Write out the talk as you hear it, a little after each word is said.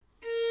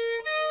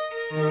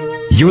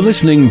You're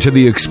listening to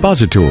the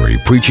expository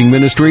preaching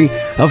ministry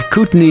of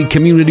Kootenai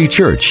Community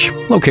Church,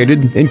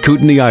 located in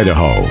Kootenai,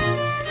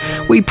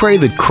 Idaho. We pray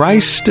that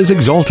Christ is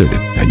exalted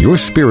and your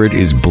spirit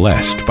is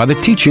blessed by the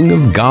teaching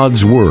of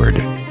God's Word.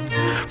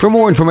 For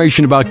more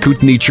information about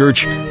Kootenai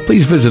Church,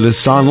 please visit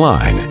us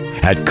online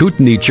at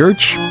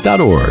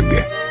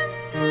kootenaichurch.org.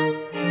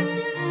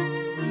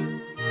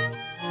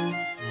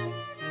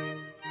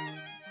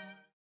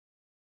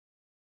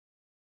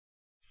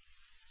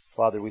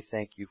 Father, we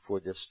thank you for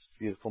this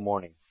beautiful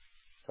morning,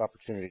 this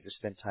opportunity to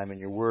spend time in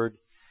your Word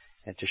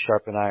and to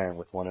sharpen iron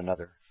with one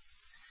another.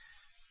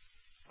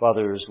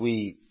 Father, as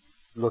we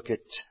look at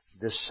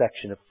this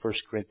section of 1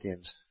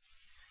 Corinthians,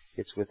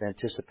 it's with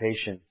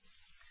anticipation,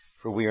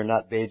 for we are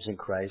not babes in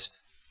Christ.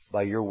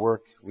 By your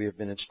work we have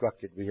been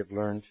instructed, we have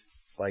learned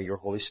by your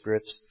Holy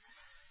Spirit's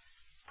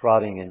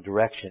prodding and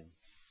direction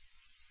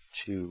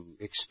to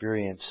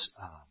experience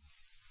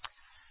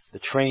the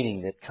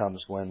training that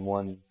comes when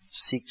one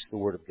seeks the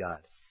Word of God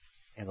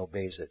and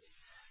obeys it.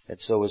 And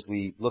so as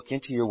we look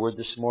into your Word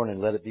this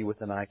morning, let it be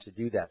with an eye to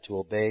do that, to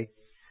obey,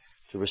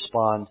 to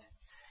respond,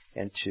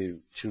 and to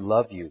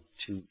love you,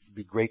 to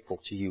be grateful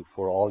to you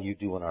for all you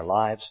do in our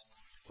lives,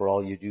 for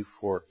all you do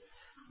for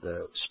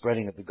the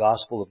spreading of the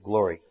gospel of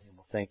glory. And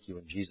we'll thank you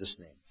in Jesus'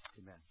 name.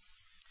 Amen.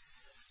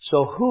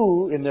 So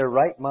who in their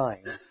right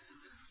mind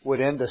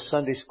would end a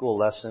Sunday school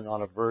lesson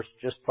on a verse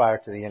just prior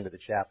to the end of the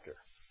chapter?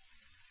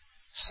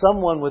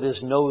 Someone with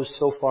his nose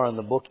so far in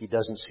the book he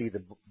doesn't see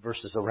the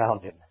verses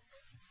around him.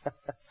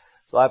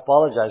 So I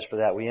apologize for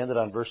that. We ended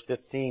on verse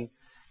 15,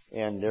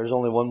 and there's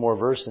only one more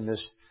verse in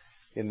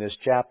this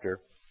chapter.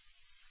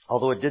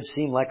 Although it did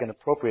seem like an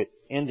appropriate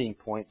ending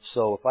point,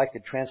 so if I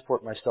could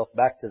transport myself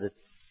back to the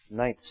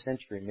 9th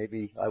century,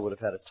 maybe I would have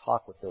had a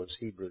talk with those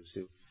Hebrews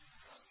who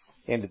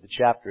ended the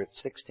chapter at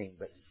 16.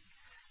 But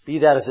be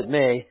that as it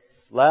may,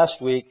 last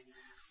week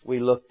we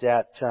looked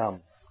at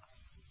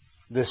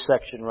this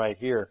section right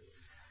here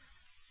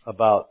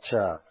about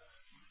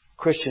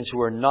Christians who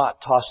are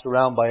not tossed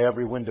around by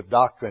every wind of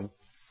doctrine.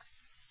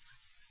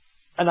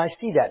 And I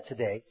see that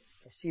today.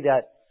 I see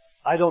that.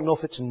 I don't know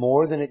if it's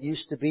more than it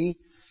used to be,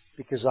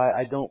 because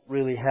I don't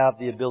really have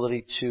the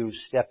ability to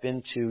step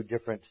into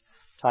different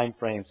time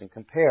frames and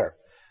compare.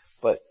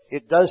 But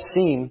it does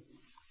seem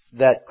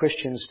that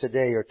Christians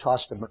today are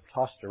tossed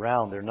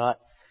around. They're not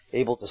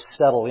able to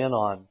settle in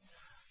on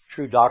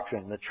true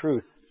doctrine, the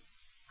truth.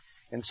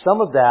 And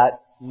some of that,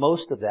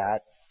 most of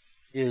that,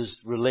 is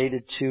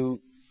related to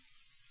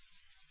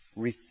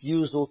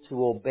refusal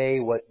to obey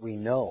what we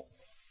know.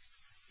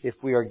 If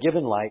we are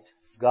given light,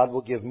 God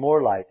will give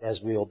more light as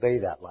we obey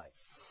that light.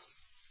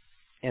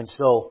 And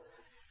so,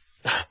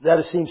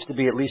 that seems to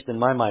be, at least in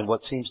my mind,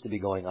 what seems to be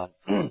going on.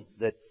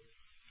 That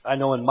I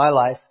know in my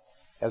life,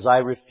 as I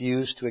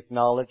refuse to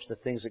acknowledge the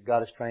things that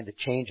God is trying to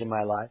change in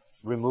my life,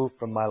 remove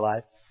from my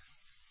life,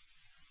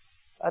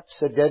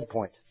 that's a dead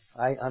point.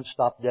 I'm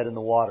stopped dead in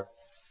the water.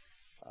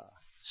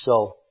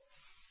 So,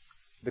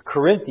 the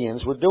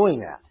Corinthians were doing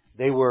that.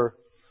 They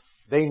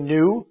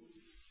knew,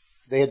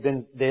 they had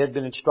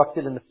been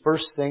instructed in the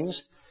first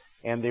things,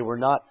 and they were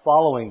not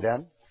following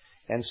them.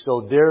 And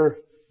so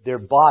their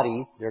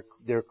body,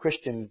 their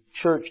Christian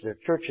church, their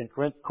church in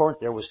Corinth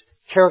there was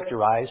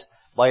characterized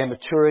by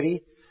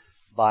immaturity,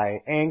 by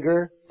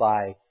anger,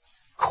 by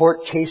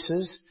court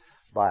cases,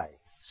 by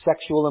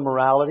sexual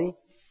immorality.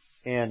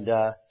 And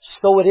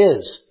so it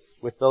is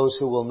with those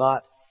who will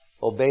not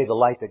obey the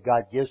light that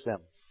God gives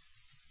them.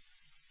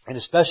 And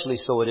especially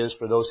so it is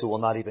for those who will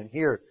not even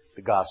hear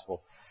the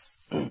gospel.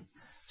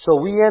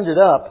 So we ended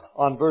up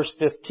on verse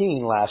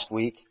 15 last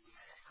week,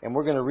 and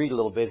we're going to read a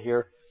little bit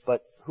here. But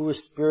who is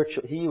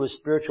spiritual? He who is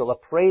spiritual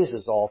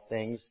appraises all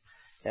things,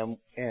 and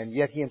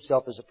yet he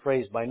himself is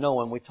appraised by no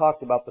one. We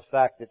talked about the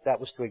fact that that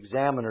was to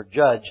examine or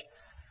judge,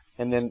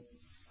 and then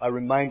I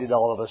reminded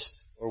all of us,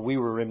 or we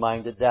were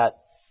reminded that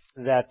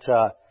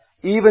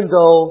even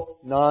though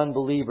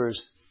non-believers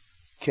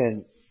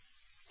can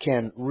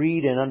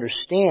read and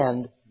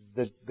understand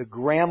the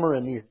grammar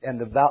and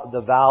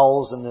the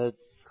vowels and the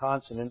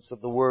consonants of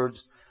the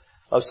words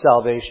of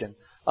salvation,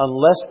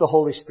 unless the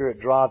Holy Spirit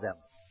draw them,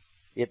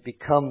 it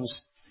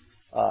becomes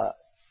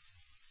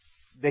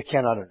they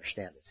cannot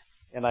understand it.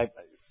 And I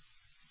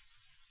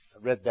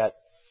read that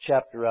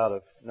chapter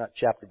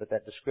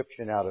that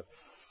description out of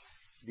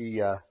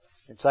the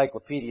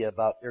encyclopedia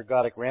about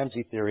ergodic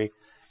Ramsey theory,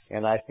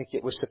 and I think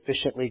it was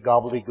sufficiently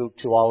gobbledygook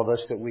to all of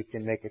us that we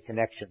can make a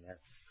connection there.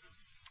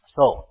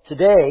 So,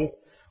 today,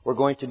 we're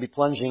going to be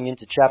plunging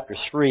into chapter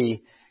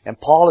 3, and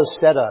Paul has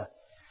set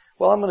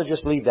I'm going to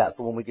just leave that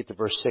for when we get to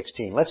verse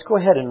 16. Let's go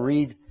ahead and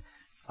read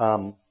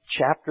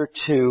chapter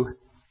 2,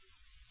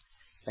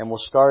 and we'll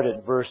start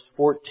at verse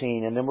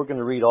 14, and then we're going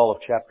to read all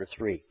of chapter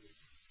 3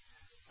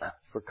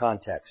 for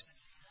context.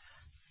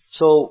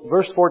 So,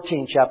 verse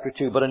 14, chapter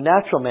 2, "But a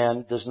natural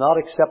man does not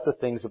accept the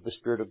things of the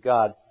Spirit of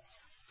God,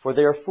 for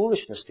they are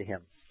foolishness to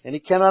him, and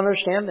he cannot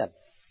understand them,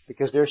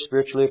 because they are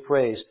spiritually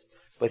appraised.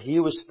 But he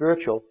who is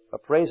spiritual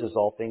appraises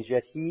all things,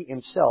 yet he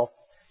himself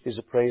is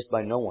appraised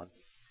by no one.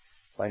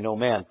 by no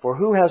man. For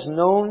who has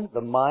known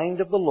the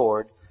mind of the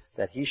Lord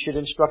that he should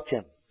instruct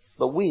him?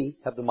 But we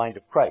have the mind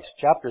of Christ.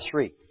 Chapter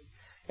 3.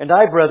 And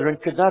I, brethren,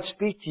 could not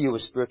speak to you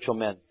as spiritual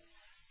men,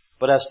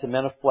 but as to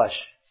men of flesh,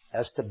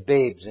 as to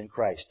babes in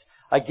Christ.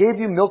 I gave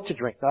you milk to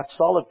drink, not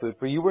solid food,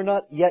 for you were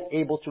not yet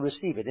able to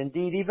receive it.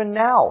 Indeed, even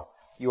now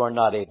you are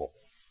not able.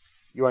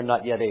 You are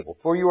not yet able,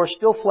 for you are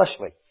still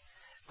fleshly.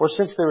 For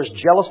since there is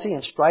jealousy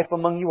and strife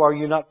among you, are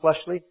you not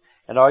fleshly?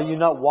 And are you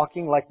not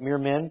walking like mere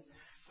men?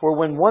 For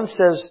when one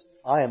says,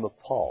 I am of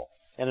Paul,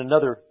 and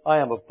another, I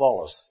am of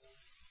Apollos,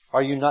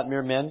 are you not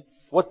mere men?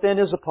 What then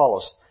is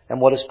Apollos,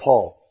 and what is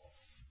Paul?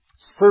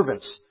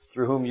 Servants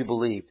through whom you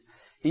believed,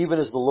 even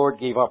as the Lord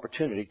gave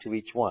opportunity to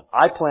each one.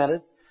 I planted,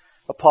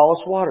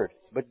 Apollos watered,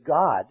 but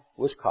God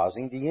was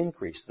causing the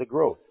increase, the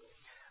growth.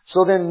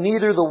 So then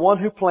neither the one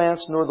who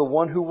plants nor the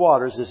one who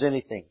waters is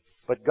anything,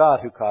 but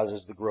God who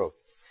causes the growth.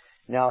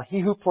 Now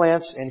he who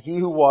plants and he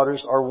who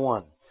waters are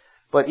one,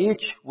 but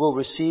each will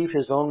receive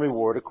his own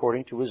reward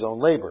according to his own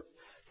labor.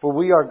 For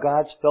we are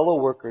God's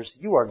fellow workers,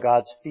 you are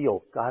God's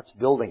field, God's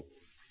building.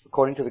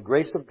 According to the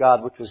grace of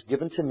God which was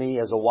given to me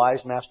as a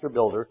wise master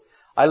builder,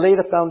 I laid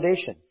a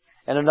foundation,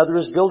 and another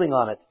is building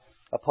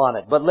upon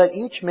it. But let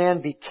each man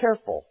be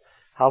careful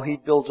how he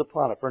builds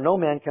upon it. For no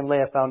man can lay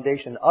a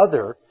foundation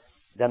other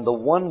than the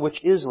one which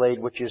is laid,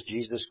 which is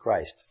Jesus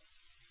Christ.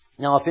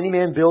 Now if any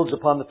man builds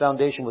upon the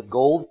foundation with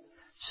gold,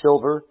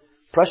 silver,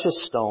 precious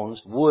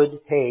stones, wood,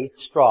 hay,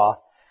 straw,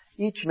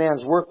 each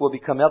man's work will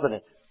become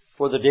evident,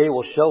 for the day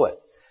will show it.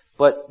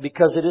 But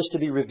because it is to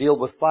be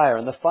revealed with fire,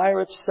 and the fire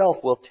itself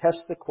will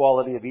test the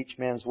quality of each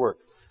man's work.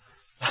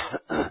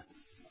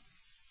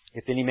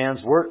 If any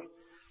man's work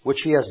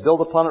which he has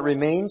built upon it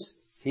remains,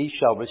 he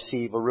shall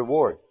receive a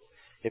reward.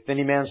 If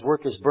any man's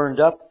work is burned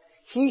up,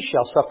 he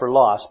shall suffer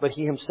loss, but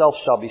he himself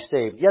shall be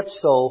saved, yet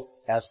so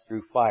as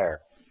through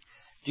fire.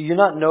 Do you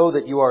not know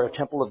that you are a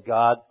temple of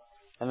God,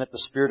 and that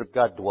the Spirit of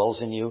God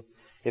dwells in you?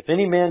 If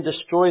any man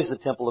destroys the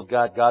temple of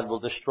God, God will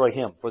destroy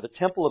him. For the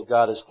temple of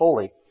God is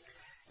holy,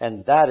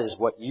 and that is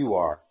what you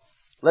are.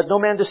 Let no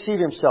man deceive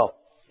himself.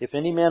 If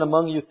any man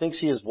among you thinks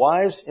he is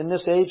wise in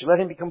this age, let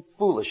him become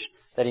foolish,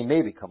 that he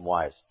may become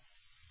wise.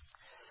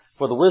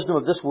 For the wisdom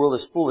of this world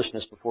is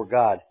foolishness before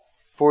God.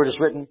 For it is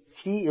written,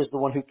 He is the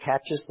one who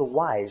catches the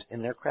wise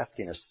in their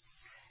craftiness.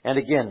 And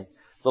again,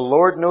 the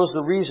Lord knows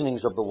the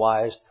reasonings of the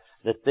wise,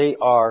 that they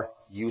are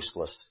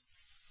useless.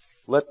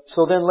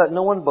 So then let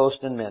no one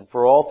boast in men,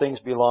 for all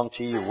things belong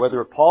to you,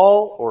 whether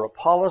Paul or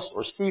Apollos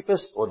or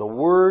Cephas or the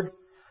world,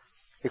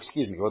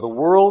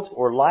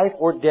 or life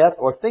or death,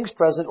 or things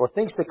present or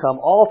things to come,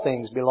 all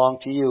things belong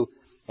to you,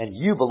 and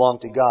you belong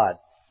to God,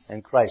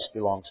 and Christ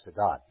belongs to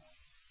God.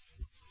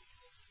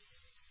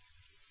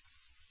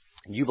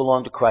 And you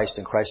belong to Christ,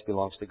 and Christ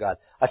belongs to God.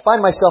 I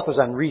find myself as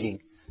I'm reading,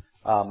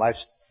 I've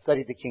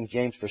studied the King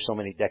James for so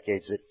many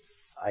decades that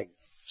I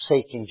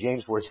say King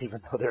James words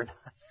even though they're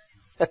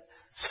not.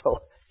 So,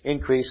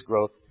 increase,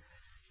 growth,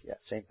 yeah,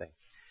 same thing.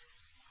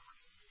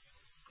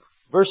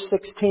 Verse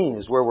 16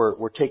 is where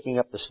we're taking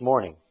up this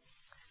morning.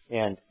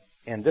 And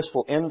this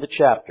will end the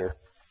chapter.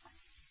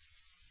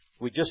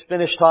 We just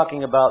finished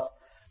talking about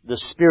the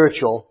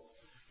spiritual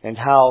and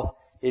how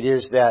it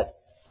is that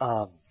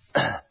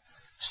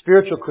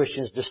spiritual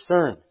Christians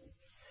discern.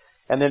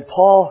 And then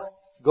Paul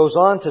goes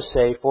on to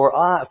say,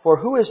 For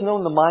who has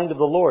known the mind of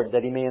the Lord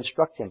that he may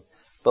instruct him?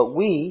 But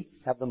we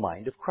have the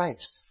mind of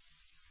Christ.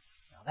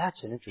 Now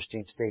that's an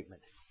interesting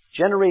statement.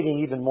 Generating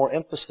even more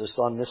emphasis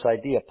on this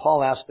idea,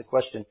 Paul asks the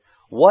question,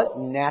 what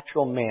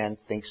natural man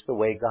thinks the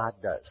way God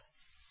does?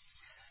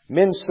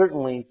 Men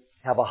certainly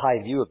have a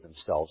high view of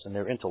themselves and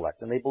their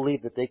intellect, and they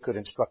believe that they could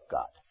instruct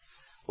God.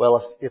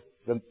 Well,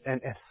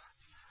 and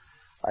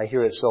I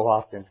hear it so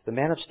often, if the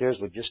man upstairs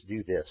would just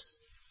do this.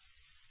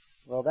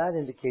 Well, that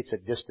indicates a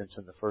distance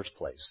in the first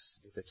place,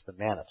 if it's the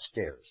man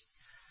upstairs.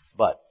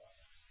 But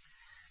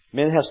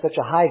men have such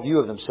a high view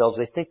of themselves,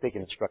 they think they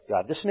can instruct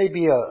God. This may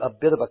be a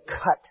bit of a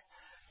cut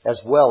as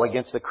well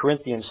against the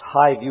Corinthians'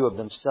 high view of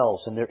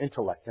themselves and their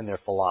intellect and their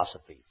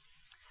philosophy.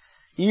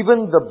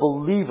 Even the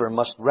believer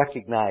must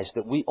recognize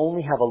that we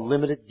only have a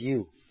limited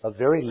view, a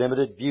very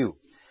limited view.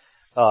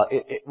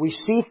 We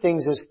see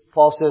things, as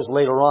Paul says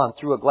later on,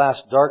 through a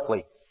glass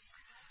darkly.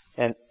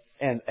 And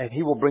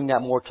he will bring that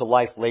more to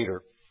life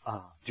later.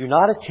 Do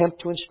not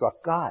attempt to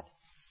instruct God,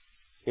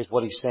 is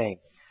what he's saying.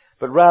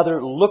 But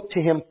rather look to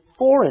Him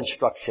for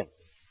instruction.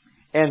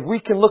 And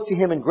we can look to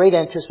Him in great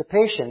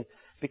anticipation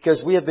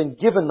because we have been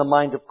given the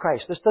mind of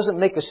Christ. This doesn't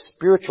make us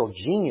spiritual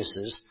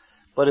geniuses,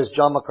 but as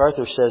John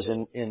MacArthur says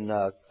in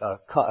a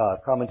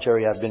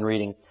commentary I've been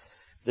reading,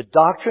 the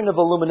doctrine of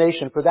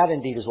illumination, for that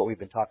indeed is what we've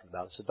been talking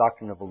about. It's the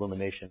doctrine of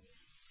illumination.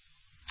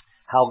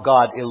 How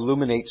God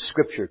illuminates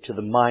Scripture to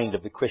the mind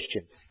of the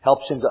Christian,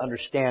 helps him to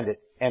understand it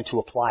and to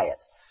apply it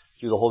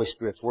through the Holy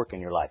Spirit's work in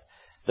your life.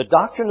 The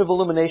doctrine of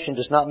illumination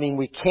does not mean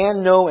we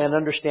can know and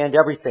understand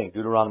everything,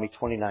 Deuteronomy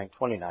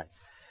 29:29.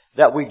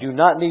 That we do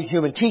not need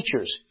human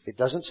teachers. It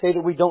doesn't say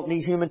that we don't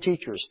need human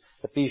teachers,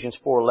 Ephesians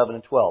 4:11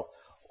 and 12.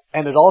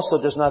 And it also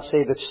does not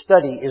say that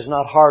study is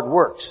not hard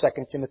work,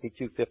 2 Timothy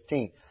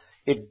 2:15.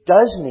 It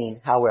does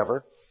mean,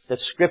 however, that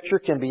Scripture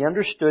can be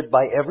understood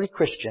by every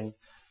Christian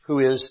who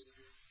is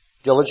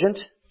diligent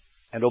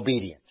and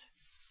obedient.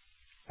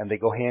 And they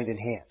go hand in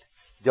hand.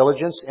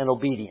 Diligence and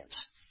obedience.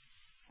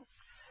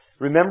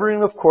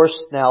 Remembering, of course,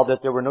 now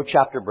that there were no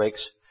chapter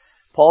breaks,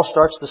 Paul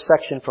starts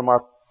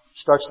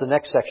the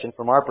next section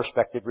from our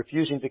perspective,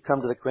 refusing to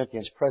come to the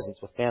Corinthians' presence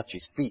with fancy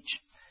speech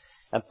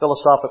and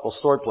philosophical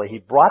swordplay. He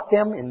brought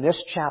them in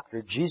this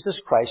chapter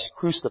Jesus Christ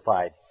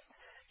crucified.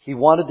 He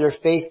wanted their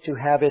faith to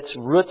have its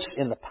roots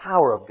in the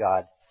power of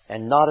God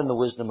and not in the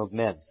wisdom of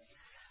men.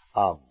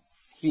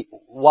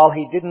 While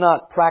he did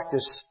not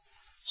practice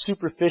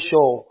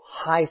superficial,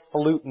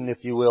 highfalutin,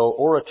 if you will,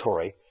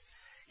 oratory,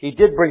 he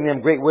did bring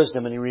them great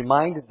wisdom, and he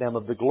reminded them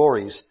of the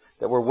glories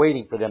that were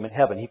waiting for them in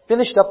heaven. He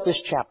finished up this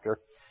chapter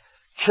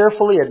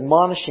carefully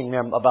admonishing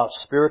them about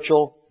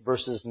spiritual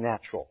versus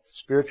natural.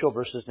 Spiritual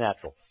versus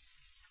natural.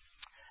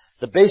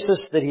 The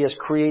basis that he has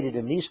created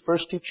in these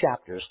first two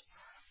chapters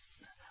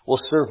will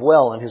serve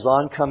well in his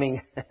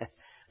oncoming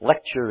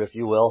lecture, if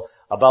you will,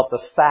 about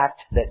the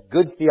fact that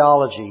good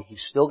theology,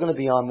 he's still going to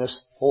be on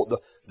this whole,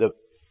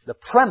 the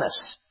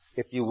premise,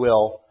 if you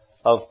will,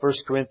 of 1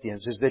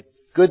 Corinthians is that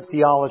good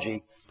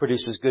theology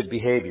produces good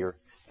behavior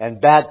and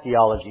bad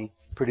theology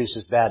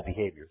produces bad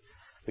behavior.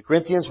 The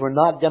Corinthians were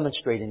not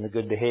demonstrating the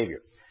good behavior.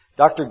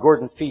 Dr.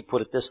 Gordon Fee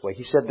put it this way.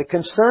 He said, the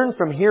concern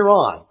from here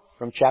on,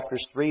 from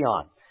chapters 3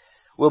 on,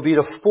 will be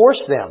to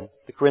force them,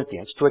 the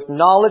Corinthians, to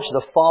acknowledge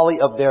the folly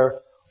of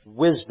their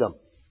wisdom,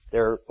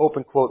 their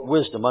open quote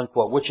wisdom,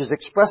 unquote, which is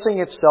expressing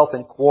itself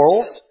in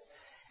quarrels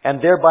and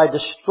thereby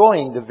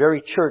destroying the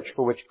very church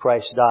for which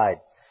Christ died.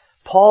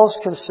 Paul's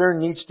concern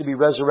needs to be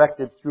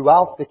resurrected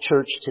throughout the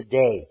church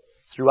today.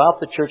 Throughout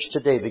the church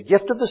today. The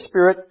gift of the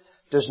Spirit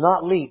does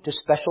not lead to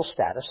special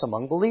status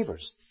among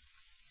believers.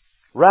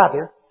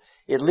 Rather,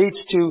 it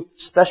leads to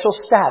special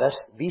status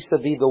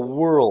vis-a-vis the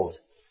world.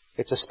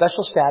 It's a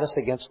special status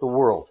against the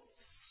world.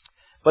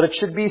 But it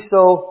should do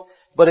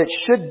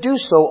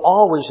so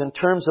always in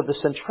terms of the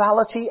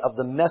centrality of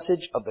the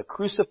message of the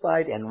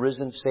crucified and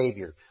risen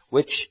Savior,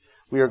 which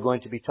we are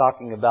going to be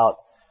talking about.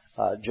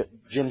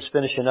 Jim's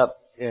finishing up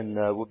and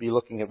we'll be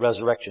looking at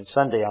Resurrection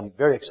Sunday. I'm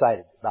very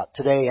excited about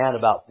today and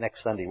about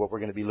next Sunday, what we're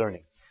going to be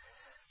learning.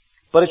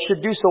 But it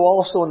should do so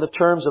also in the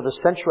terms of the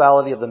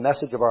centrality of the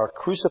message of our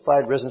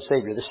crucified, risen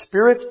Savior. The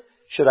Spirit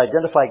should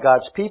identify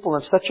God's people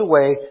in such a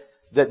way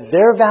that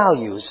their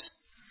values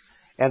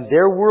and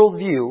their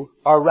worldview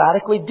are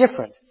radically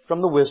different from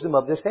the wisdom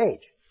of this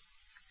age.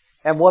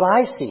 And what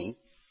I see,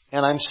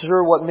 and I'm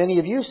sure what many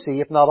of you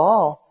see, if not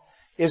all,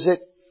 is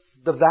that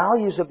the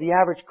values of the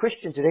average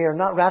Christian today are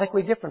not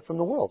radically different from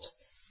the world's.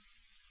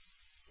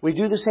 We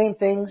do the same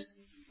things.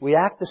 We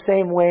act the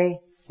same way.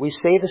 We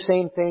say the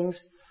same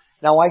things.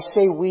 Now, I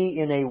say we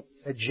in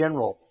a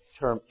general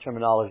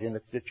terminology, in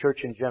the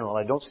church in general.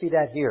 I don't see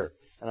that here,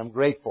 and I'm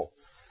grateful.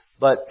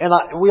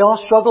 We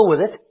all struggle with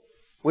it.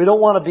 We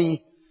don't want to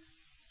be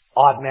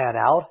odd man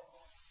out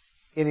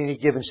in any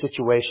given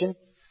situation.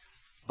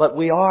 But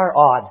we are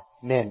odd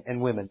men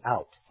and women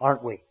out,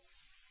 aren't we?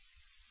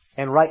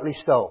 And rightly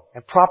so,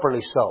 and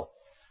properly so.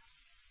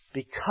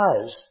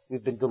 Because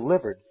we've been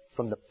delivered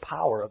from the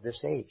power of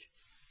this age,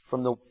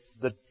 from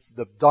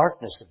the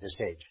darkness of this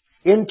age,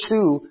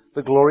 into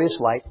the glorious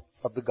light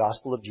of the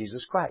gospel of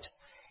Jesus Christ.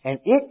 And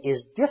it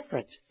is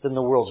different than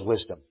the world's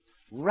wisdom.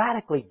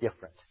 Radically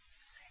different.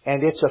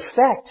 And its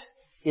effect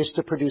is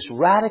to produce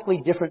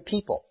radically different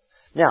people.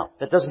 Now,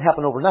 that doesn't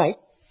happen overnight.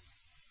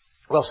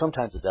 Well,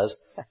 sometimes it does.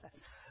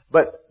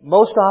 But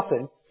most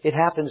often, it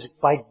happens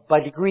by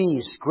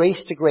degrees,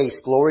 grace to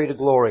grace, glory to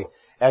glory,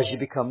 as you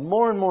become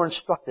more and more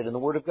instructed in the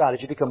Word of God,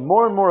 as you become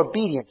more and more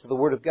obedient to the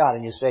Word of God,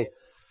 and you say,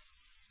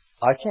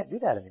 I can't do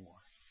that anymore.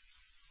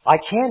 I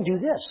can do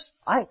this.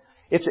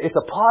 It's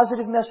a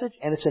positive message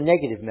and it's a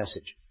negative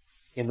message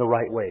in the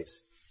right ways.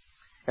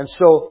 And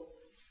so,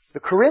 the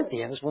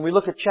Corinthians, when we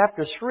look at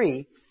chapter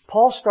 3,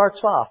 Paul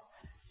starts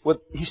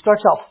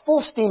out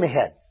full steam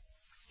ahead.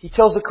 He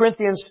tells the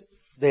Corinthians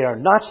they are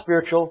not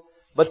spiritual,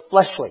 but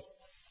fleshly.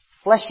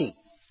 Fleshy.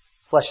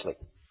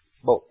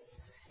 Both.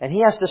 And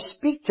he has to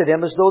speak to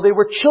them as though they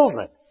were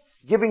children,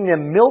 giving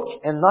them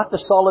milk and not the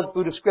solid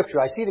food of Scripture.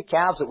 I see the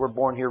calves that were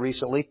born here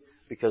recently,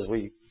 because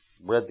we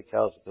bred the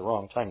cows at the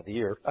wrong time of the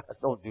year.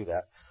 Don't do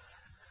that.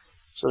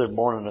 So they're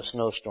born in a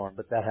snowstorm,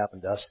 but that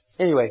happened to us.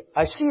 Anyway,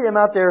 I see them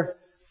out there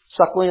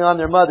suckling on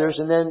their mothers,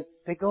 and then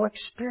they go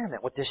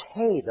experiment with this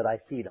hay that I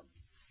feed them.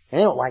 And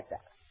they don't like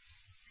that.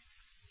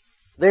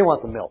 They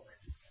want the milk.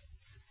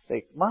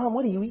 Mom,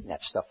 what are you eating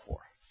that stuff for?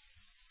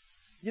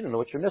 You don't know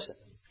what you're missing.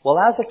 Well,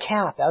 as a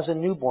calf, as a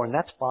newborn,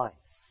 that's fine.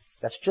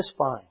 That's just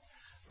fine.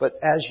 But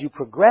as you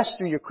progress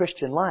through your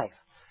Christian life,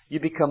 you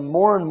become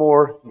more and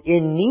more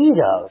in need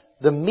of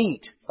the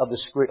meat of the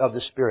Spirit, of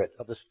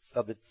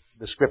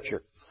the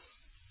Scripture.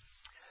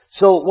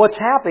 So what's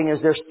happening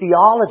is there's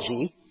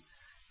theology.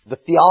 The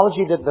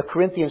theology that the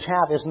Corinthians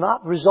have is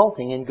not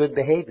resulting in good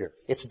behavior.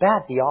 It's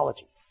bad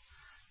theology.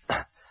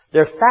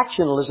 Their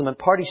factionalism and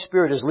party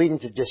spirit is leading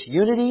to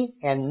disunity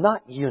and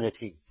not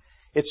unity.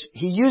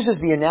 He uses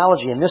the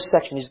analogy in this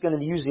section. He's going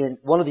to use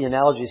one of the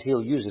analogies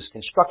he'll use is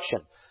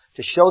construction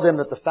to show them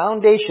that the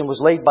foundation was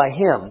laid by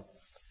Him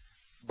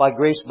by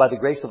the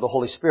grace of the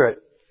Holy Spirit.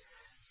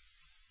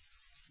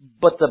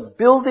 But the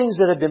buildings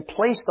that have been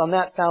placed on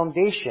that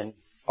foundation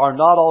are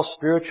not all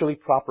spiritually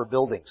proper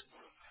buildings.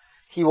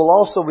 He will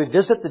also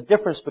revisit the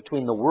difference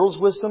between the world's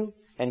wisdom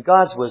and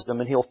God's wisdom,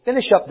 and he'll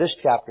finish up this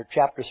chapter,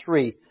 chapter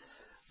 3,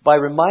 by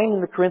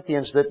reminding the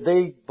Corinthians that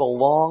they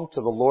belong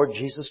to the Lord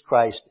Jesus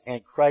Christ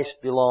and Christ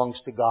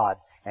belongs to God,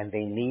 and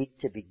they need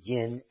to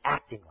begin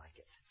acting like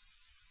it.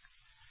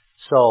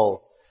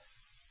 So,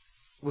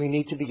 we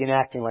need to begin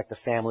acting like the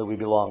family we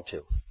belong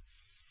to.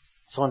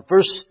 So in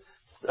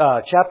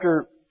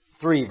chapter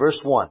 3, verse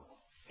 1,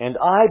 "And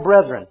I,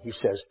 brethren," he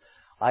says,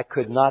 "I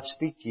could not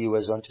speak to you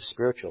as unto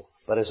spiritual,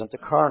 but as unto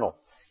carnal,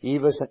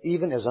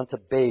 even as unto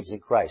babes in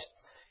Christ."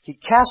 He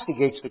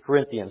castigates the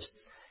Corinthians.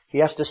 He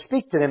has to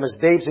speak to them as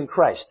babes in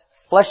Christ,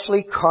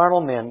 fleshly,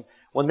 carnal men,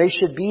 when they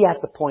should be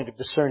at the point of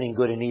discerning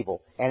good and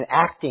evil and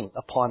acting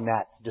upon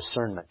that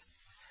discernment.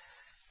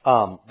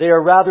 They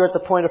are rather at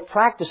the point of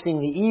practicing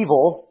the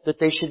evil that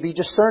they should be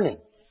discerning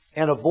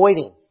and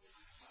avoiding.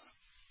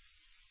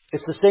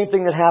 It's the same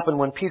thing that happened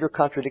when Peter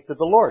contradicted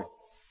the Lord.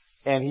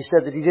 And he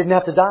said that he didn't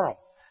have to die.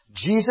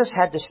 Jesus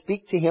had to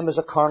speak to him as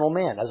a carnal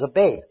man, as a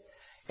babe,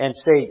 and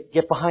say,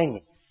 "Get behind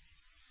me."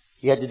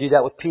 He had to do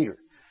that with Peter.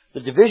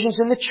 The divisions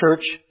in the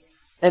church,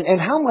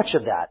 and how much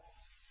of that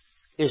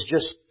is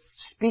just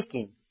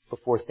speaking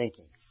before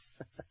thinking?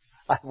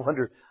 I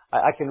wonder,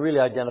 I can really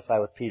identify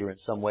with Peter in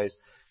some ways.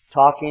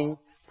 Talking,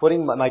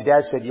 my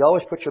dad said, "You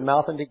always put your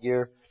mouth into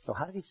gear." No,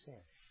 how did he say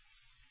it?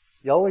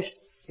 "You always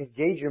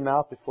engage your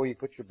mouth before you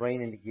put your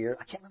brain into gear."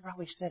 I can't remember how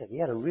he said it. He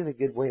had a really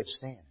good way of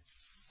saying it.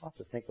 I'll have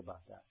to think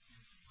about that.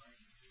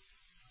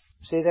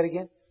 Say that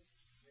again?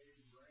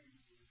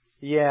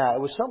 Yeah, it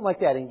was something like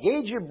that.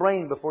 Engage your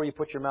brain before you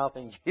put your mouth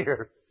in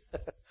gear.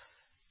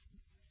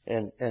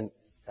 And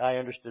I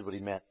understood what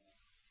he meant.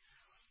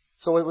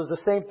 So it was the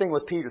same thing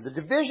with Peter. The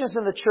divisions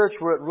in the church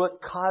were at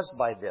root caused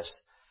by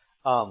this.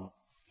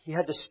 He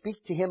had to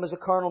speak to him as a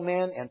carnal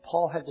man, and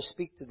Paul had to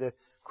speak to the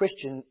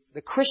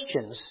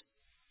Christians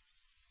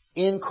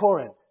in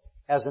Corinth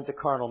as into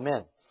carnal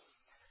men.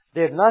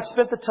 They had not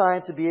spent the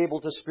time to be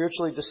able to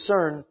spiritually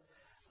discern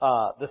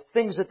the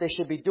things that they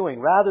should be doing.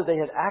 Rather, they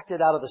had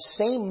acted out of the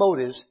same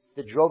motives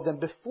that drove them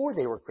before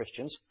they were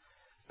Christians,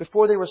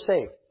 before they were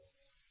saved.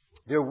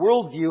 Their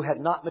worldview had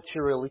not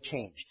materially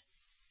changed.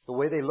 The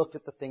way they looked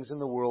at the things in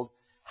the world,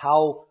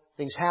 how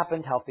things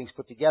happened, how things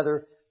put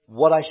together,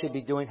 what I should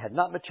be doing had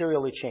not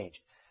materially changed.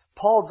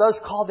 Paul does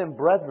call them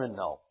brethren,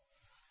 though.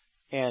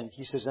 And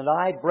he says, "And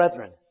I,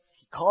 brethren."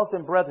 He calls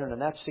them brethren,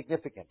 and that's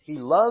significant. He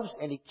loves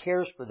and he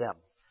cares for them.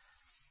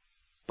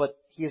 But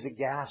he is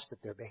aghast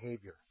at their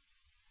behavior.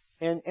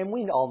 And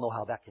we all know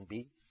how that can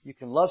be. You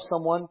can love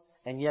someone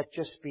and yet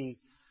just be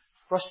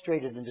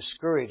frustrated and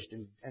discouraged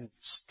and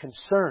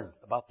concerned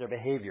about their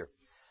behavior.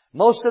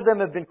 Most of them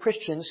have been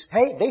Christians.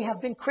 Hey, they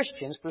have been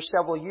Christians for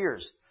several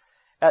years,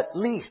 at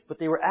least, but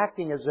they were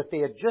acting as if they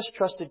had just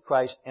trusted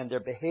Christ and their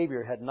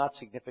behavior had not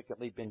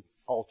significantly been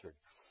altered.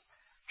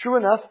 True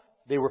enough,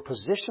 they were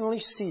positionally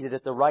seated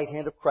at the right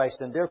hand of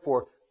Christ and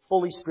therefore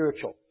fully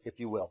spiritual, if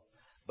you will.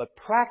 But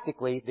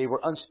practically, they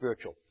were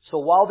unspiritual. So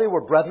while they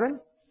were brethren,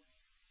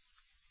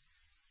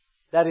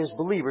 that is,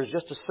 believers,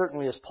 just as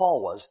certainly as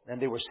Paul was,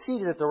 and they were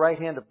seated at the right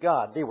hand of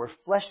God, they were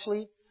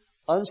fleshly,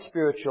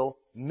 unspiritual,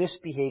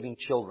 misbehaving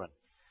children.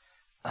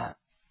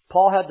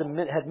 Paul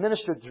had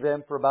ministered to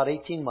them for about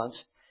 18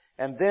 months,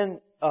 and then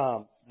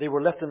they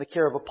were left in the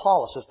care of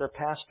Apollos as their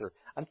pastor.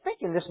 I'm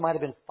thinking this might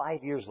have been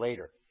 5 years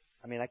later.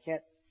 I mean, I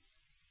can't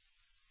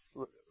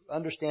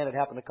understand it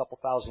happened a couple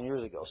thousand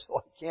years ago, so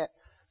I can't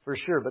for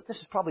sure. But this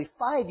is probably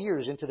 5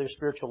 years into their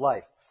spiritual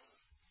life.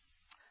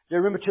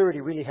 Their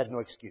immaturity really had no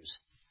excuse.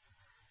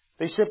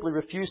 They simply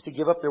refused to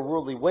give up their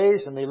worldly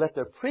ways, and they let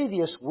their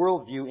previous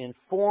worldview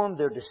inform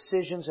their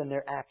decisions and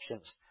their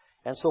actions.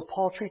 And so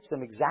Paul treats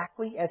them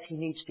exactly as he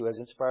needs to, as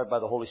inspired by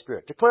the Holy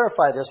Spirit. To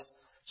clarify this,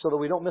 so that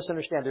we don't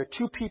misunderstand, there are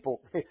two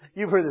people.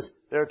 You've heard this.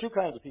 There are two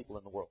kinds of people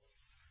in the world.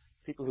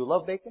 People who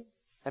love bacon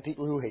and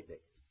people who hate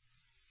bacon.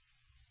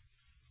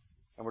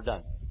 And we're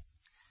done.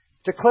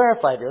 To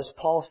clarify this,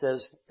 Paul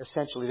says,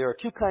 essentially, there are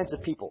two kinds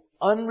of people.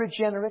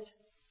 Unregenerate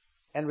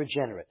and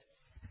regenerate.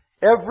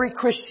 Every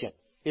Christian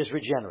is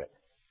regenerate.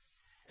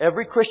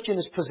 Every Christian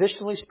is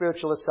positionally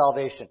spiritual at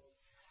salvation.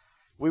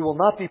 We will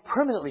not be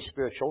permanently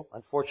spiritual,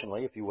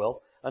 unfortunately, if you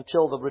will,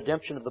 until the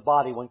redemption of the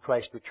body when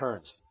Christ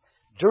returns.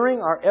 During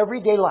our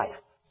everyday life,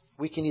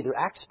 we can either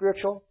act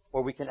spiritual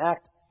or we can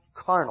act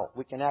carnal.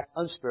 We can act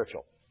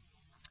unspiritual.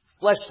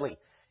 Fleshly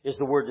is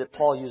the word that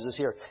Paul uses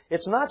here.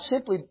 It's not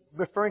simply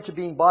referring to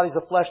being bodies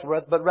of flesh,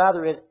 but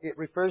rather it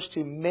refers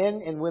to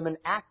men and women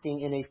acting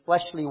in a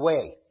fleshly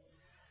way.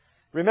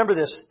 Remember,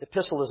 this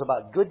epistle is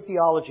about good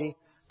theology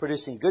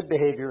producing good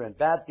behavior and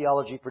bad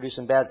theology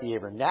producing bad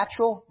behavior.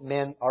 Natural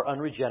men are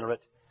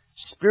unregenerate.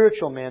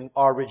 Spiritual men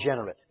are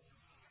regenerate.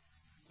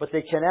 But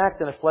they can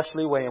act in a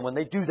fleshly way, and when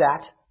they do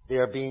that, they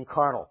are being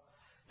carnal.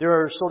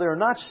 There are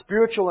not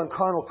spiritual and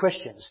carnal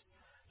Christians.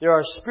 There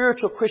are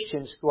spiritual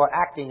Christians who are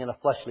acting in a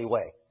fleshly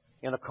way,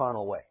 in a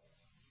carnal way.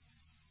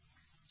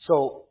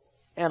 So,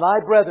 and I,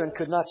 brethren,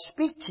 could not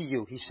speak to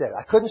you, he said.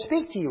 I couldn't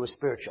speak to you as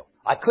spiritual.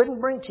 I couldn't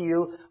bring to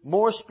you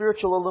more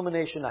spiritual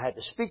illumination. I had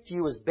to speak to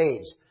you as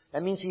babes.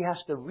 That means he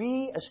has to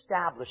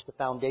re-establish the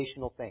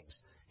foundational things.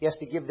 He has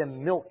to give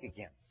them milk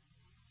again.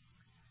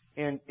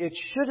 And it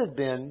should have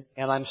been,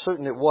 and I'm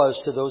certain it was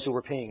to those who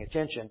were paying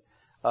attention,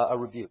 a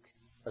rebuke,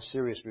 a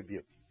serious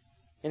rebuke.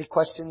 Any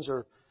questions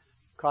or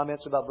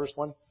comments about verse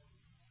 1?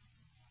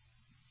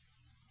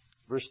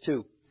 Verse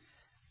 2.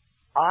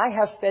 I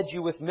have fed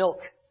you with milk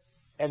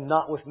and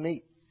not with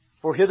meat.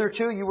 For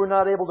hitherto you were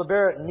not able to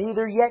bear it,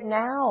 neither yet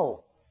now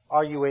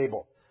are you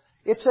able.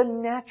 It's a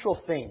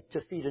natural thing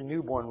to feed a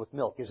newborn with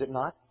milk, is it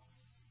not?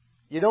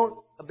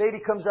 A baby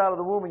comes out of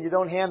the womb and you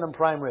don't hand them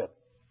prime rib.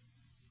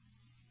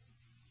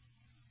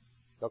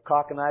 They'll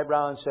cock an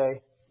eyebrow and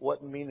say,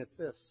 "What meaneth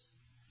this?"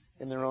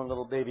 in their own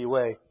little baby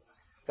way.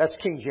 That's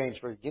King James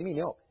for, "Give me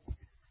milk."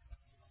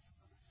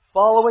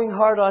 Following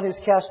hard on his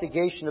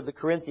castigation of the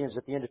Corinthians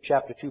at the end of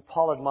chapter 2,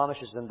 Paul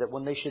admonishes them that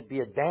when they should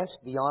be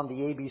advanced beyond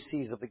the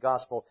ABCs of the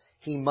gospel,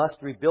 he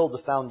must rebuild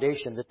the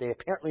foundation that they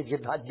apparently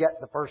did not get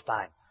the first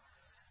time.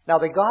 Now,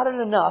 they got it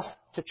enough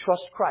to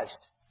trust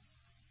Christ,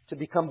 to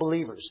become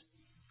believers.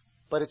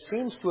 But it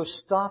seems to have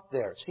stopped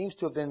there. It seems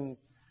to have been,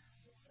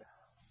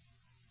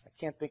 I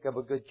can't think of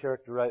a good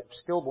character,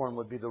 stillborn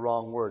would be the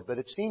wrong word, but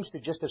it seems to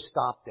just have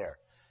stopped there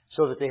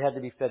so that they had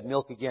to be fed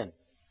milk again.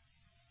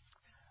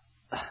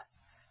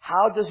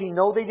 How does he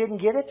know they didn't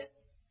get it?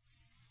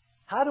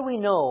 How do we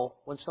know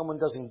when someone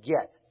doesn't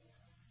get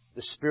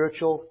the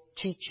spiritual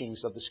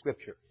teachings of the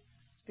Scripture?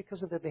 It's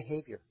because of their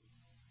behavior.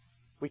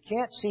 We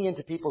can't see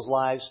into people's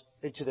lives,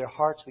 into their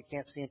hearts. We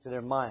can't see into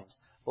their minds.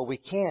 But we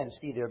can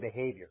see their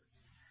behavior.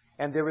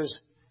 And there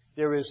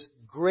is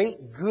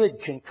great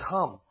good can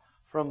come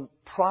from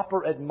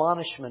proper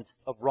admonishment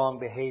of wrong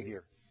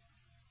behavior.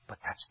 But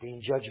that's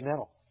being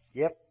judgmental.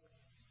 Yep.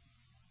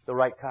 The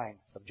right kind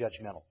of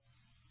judgmental.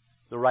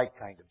 The right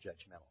kind of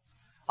judgmental.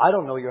 I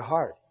don't know your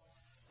heart.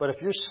 But if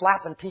you're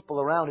slapping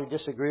people around who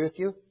disagree with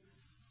you,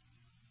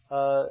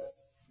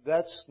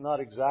 that's not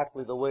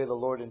exactly the way the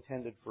Lord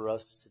intended for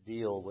us to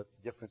deal with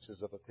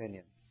differences of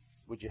opinion.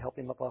 Would you help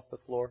him up off the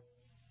floor?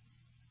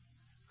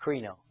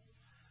 Crino.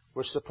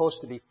 We're supposed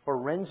to be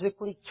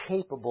forensically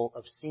capable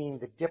of seeing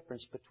the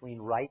difference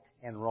between right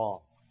and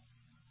wrong.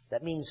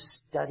 That means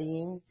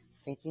studying,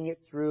 thinking it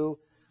through,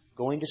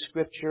 going to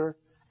Scripture,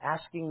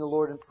 asking the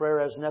Lord in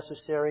prayer as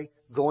necessary,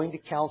 going to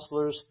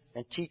counselors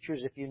and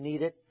teachers if you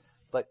need it,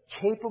 but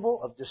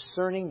capable of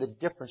discerning the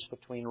difference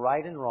between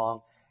right and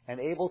wrong and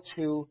able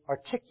to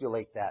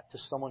articulate that to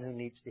someone who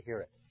needs to hear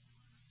it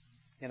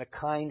in a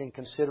kind and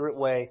considerate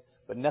way,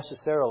 but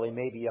necessarily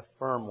maybe a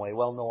firm way.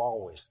 Well, no,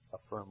 always a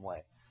firm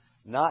way.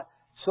 Not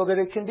so that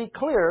it can be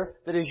clear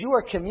that as you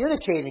are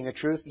communicating a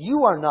truth,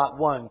 you are not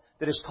one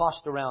that is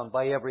tossed around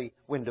by every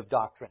wind of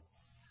doctrine.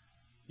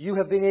 You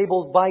have been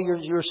able, by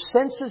your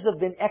senses have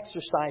been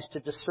exercised to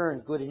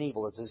discern good and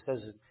evil, as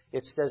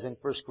it says in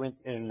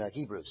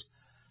Hebrews.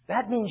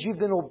 That means you've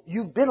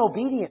been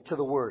obedient to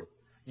the Word.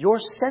 Your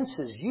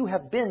senses, you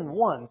have been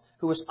one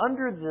who was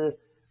under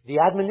the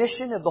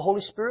admonition of the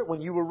Holy Spirit when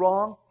you were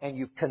wrong, and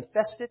you've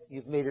confessed it,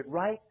 you've made it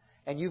right,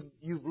 and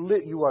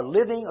you are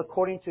living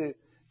according to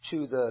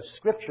the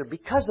Scripture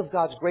because of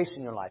God's grace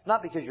in your life.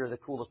 Not because you're the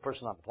coolest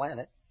person on the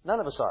planet. None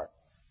of us are.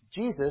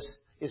 Jesus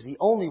is the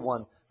only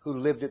one who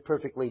lived it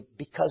perfectly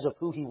because of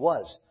who He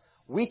was.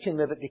 We can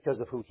live it because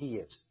of who He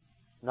is,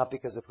 not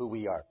because of who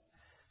we are.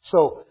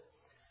 So,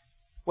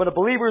 when a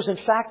believer is in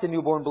fact a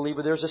newborn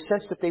believer, there's a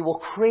sense that they will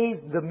crave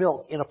the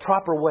milk in a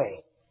proper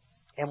way.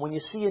 And when you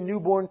see a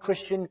newborn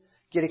Christian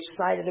get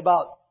excited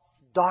about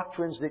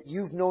doctrines that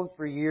you've known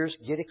for years,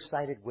 get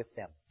excited with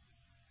them.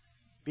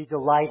 Be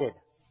delighted.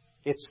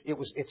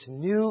 It's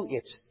new,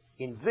 it's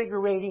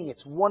invigorating,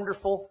 it's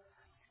wonderful.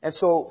 And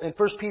so in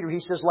 1 Peter he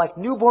says, like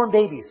newborn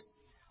babies,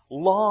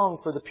 long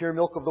for the pure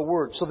milk of the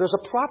Word. So there's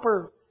a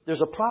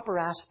proper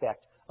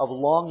aspect of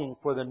longing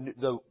for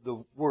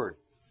the Word.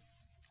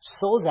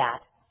 So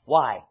that,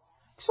 why?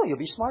 So you'll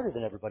be smarter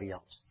than everybody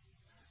else.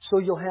 So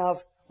you'll have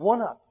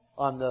one up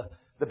on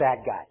the bad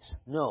guys.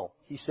 No,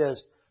 he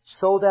says,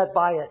 so that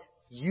by it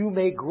you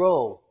may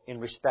grow in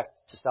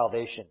respect to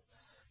salvation.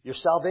 Your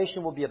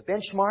salvation will be a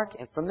benchmark,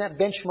 and from that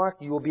benchmark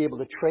you will be able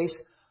to trace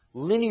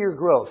linear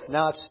growth.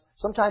 Now,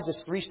 sometimes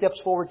it's 3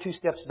 steps forward, 2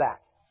 steps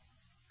back.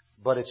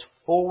 But it's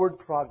forward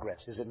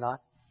progress, is it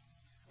not?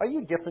 Are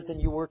you different than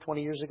you were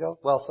 20 years ago?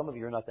 Well, some of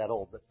you are not that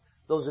old, but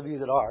those of you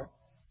that are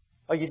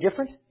you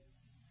different?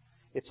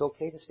 It's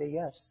okay to say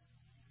yes.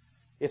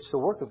 It's the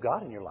work of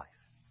God in your life.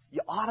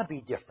 You ought to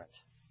be different.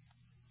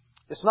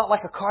 It's not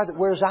like a car that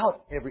wears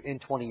out in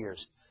 20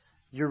 years.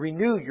 You're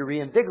renewed, you're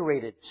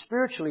reinvigorated.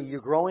 Spiritually, you're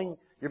growing,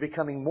 you're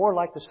becoming more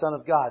like the Son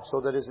of God,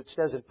 so that as it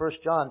says in 1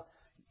 John,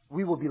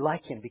 we will be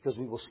like Him because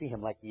we will see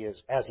Him like He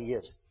is, as He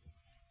is.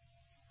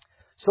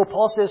 So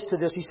Paul says to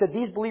this, he said,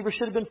 these believers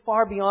should have been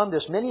far beyond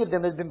this. Many of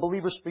them had been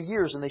believers for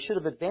years, and they should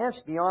have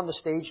advanced beyond the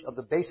stage of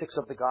the basics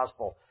of the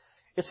gospel.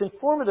 It's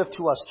informative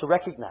to us to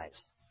recognize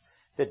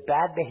that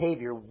bad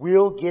behavior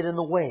will get in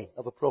the way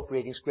of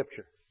appropriating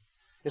Scripture.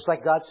 It's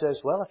like God says,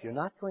 well, if you're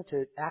not going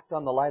to act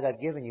on the light I've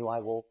given you,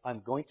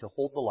 I'm going to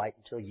hold the light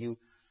until you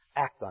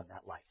act on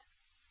that light.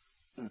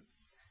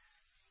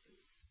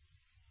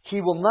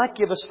 He will not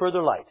give us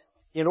further light.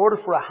 In order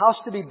for a house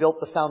to be built,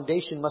 the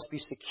foundation must be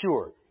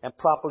secure and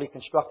properly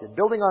constructed.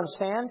 Building on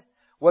sand,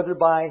 whether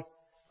by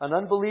an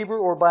unbeliever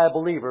or by a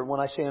believer, when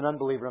I say an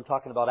unbeliever, I'm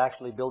talking about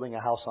actually building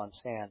a house on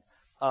sand.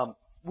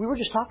 We were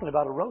just talking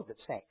about a road that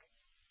sank.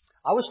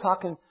 I was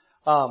talking,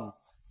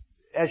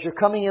 as you're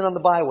coming in on the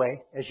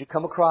byway, as you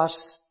come across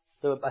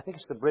I think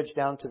it's the bridge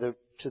down to the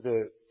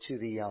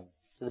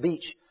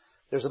beach.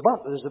 There's a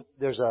bump.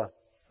 There's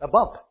a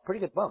bump,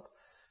 pretty good bump.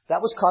 That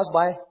was caused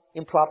by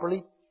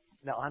improperly.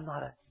 Now I'm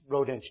not a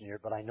road engineer,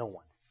 but I know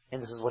one,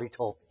 and this is what he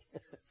told me.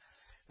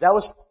 That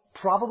was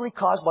probably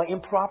caused by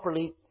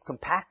improperly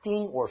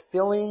compacting or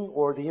filling,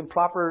 or the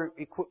improper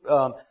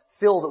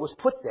fill that was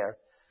put there.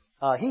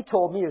 He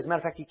told me, as a matter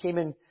of fact, he came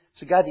in.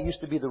 It's a guy that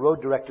used to be the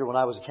road director when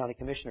I was a county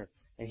commissioner,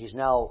 and he's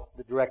now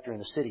the director in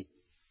the city.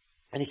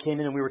 And he came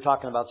in and we were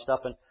talking about stuff,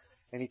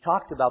 and he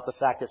talked about the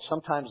fact that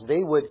sometimes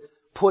they would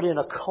put in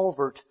a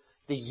culvert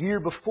the year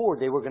before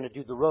they were going to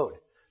do the road,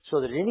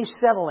 so that any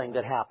settling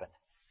that happened,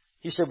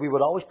 he said we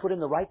would always put in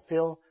the right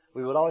fill,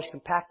 we would always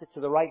compact it to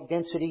the right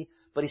density,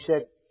 but he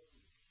said,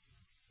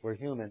 we're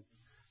human,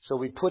 so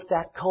we put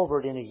that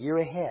culvert in a year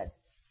ahead.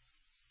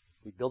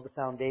 We build the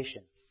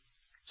foundation,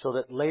 so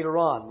that later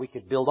on we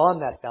could build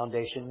on that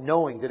foundation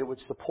knowing that it would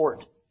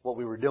support what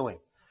we were doing.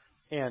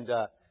 And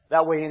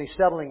that way any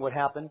settling would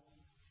happen,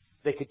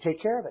 they could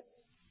take care of it.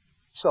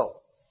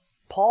 So,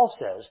 Paul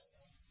says,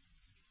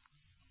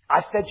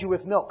 I fed you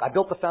with milk. I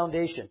built the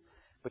foundation,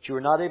 but you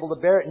were not able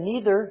to bear it.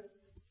 Neither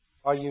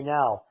are you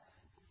now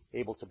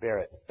able to bear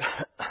it.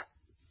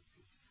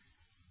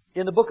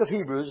 In the book of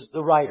Hebrews,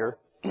 the writer,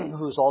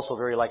 who is also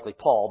very likely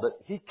Paul,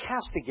 but he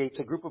castigates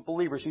a group of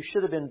believers who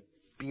should have been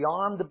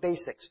beyond the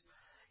basics.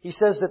 He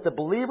says that the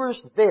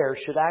believers there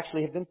should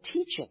actually have been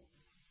teaching,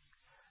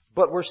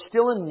 but were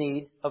still in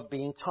need of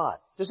being taught.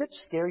 Does it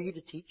scare you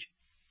to teach?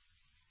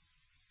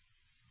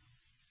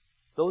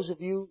 Those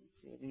of you,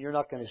 you're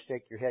not going to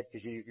shake your head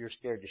because you're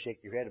scared to shake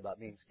your head about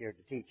being scared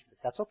to teach, but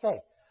that's okay.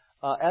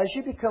 As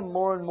you become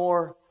more and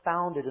more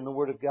founded in the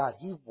Word of God,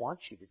 He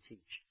wants you to teach.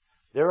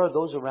 There are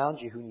those around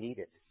you who need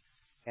it,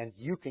 and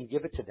you can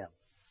give it to them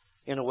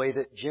in a way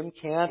that Jim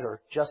can't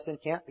or Justin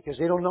can't because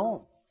they don't know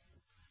Him.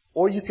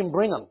 Or you can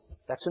bring them.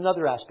 That's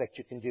another aspect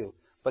you can do.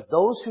 But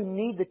those who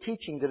need the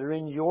teaching that are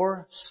in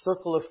your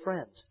circle of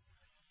friends,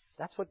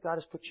 that's what God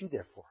has put you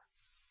there for.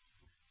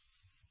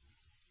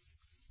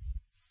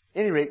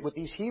 At any rate, with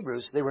these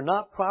Hebrews, they were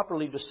not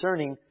properly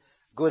discerning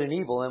good and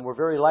evil, and were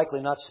very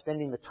likely not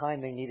spending the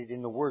time they needed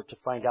in the Word to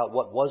find out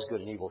what was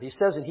good and evil. He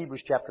says in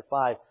Hebrews chapter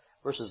 5,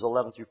 verses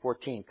 11 through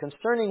 14,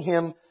 concerning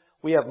Him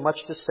we have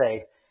much to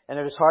say, and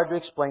it is hard to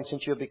explain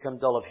since you have become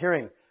dull of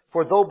hearing.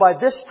 For though by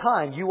this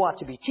time you ought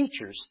to be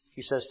teachers,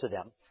 he says to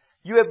them,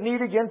 you have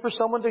need again for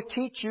someone to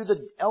teach you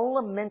the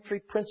elementary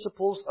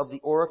principles of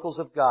the oracles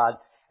of God,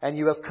 and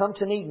you have come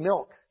to need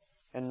milk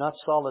and not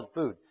solid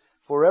food.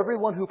 For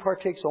everyone who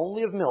partakes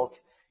only of milk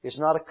is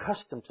not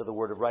accustomed to the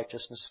word of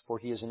righteousness, for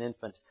he is an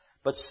infant.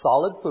 But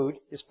solid food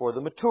is for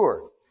the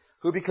mature,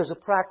 who because of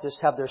practice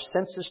have their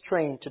senses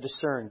trained to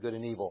discern good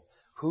and evil.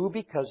 Who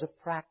because of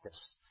practice,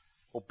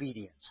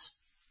 obedience,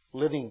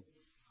 living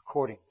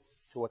according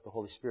to what the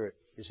Holy Spirit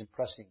is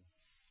impressing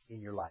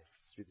in your life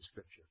through the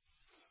Scripture.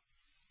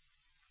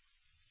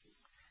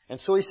 And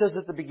so he says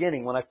at the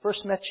beginning, when I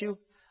first met you,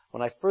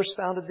 when I first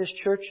founded this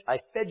church,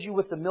 I fed you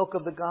with the milk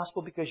of the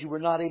gospel because you were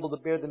not able to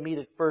bear the meat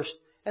at first.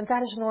 And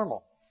that is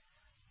normal.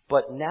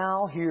 But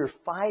now, here,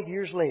 5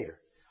 years later,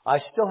 I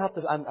still have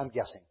to, I'm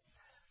guessing,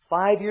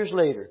 5 years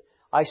later,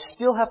 I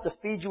still have to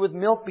feed you with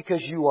milk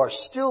because you are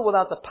still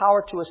without the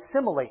power to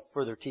assimilate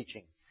further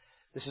teaching.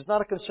 This is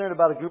not a concern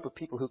about a group of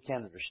people who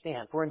can't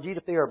understand. For indeed,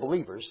 if they are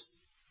believers,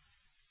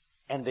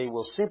 and they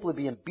will simply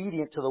be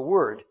obedient to the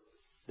Word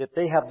that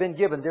they have been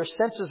given, their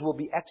senses will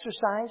be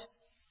exercised,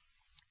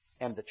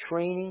 and the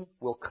training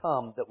will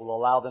come that will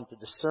allow them to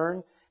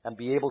discern and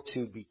be able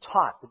to be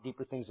taught the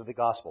deeper things of the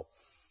gospel.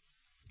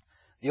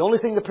 The only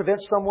thing that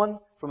prevents someone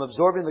from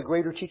absorbing the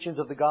greater teachings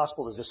of the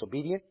gospel is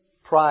disobedience,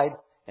 pride,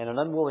 and an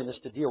unwillingness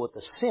to deal with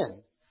the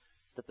sin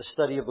that the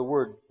study of the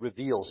Word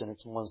reveals in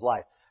one's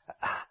life.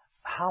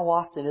 How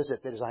often is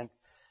it that as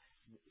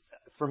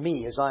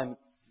I'm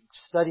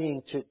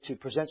studying to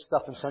present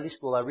stuff in Sunday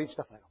school, I read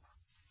stuff and I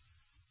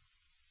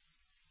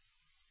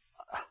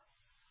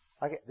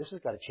go, this has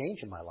got to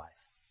change in my life.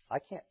 I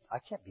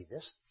can't be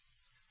this.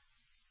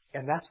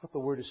 And that's what the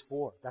Word is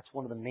for. That's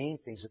one of the main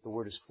things that the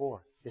Word is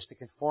for, is to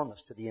conform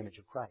us to the image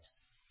of Christ.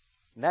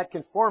 And that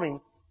conforming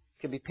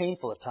can be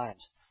painful at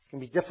times. It can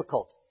be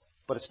difficult,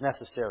 but it's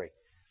necessary.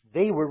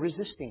 They were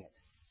resisting it.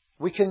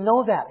 We can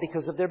know that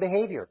because of their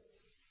behavior.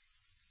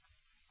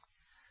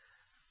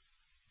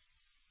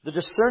 The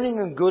discerning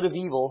of good and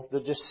evil, the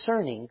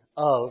discerning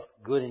of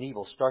good and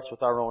evil starts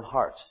with our own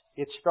hearts.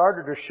 It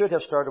started or should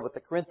have started with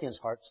the Corinthians'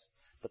 hearts,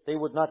 but they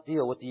would not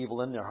deal with the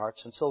evil in their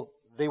hearts, and so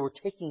they were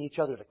taking each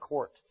other to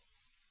court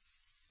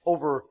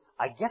over,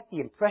 I get the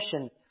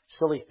impression,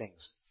 silly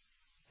things.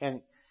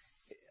 And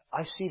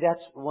I see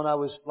that's when I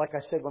was, like I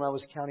said, when I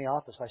was county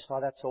office, I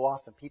saw that so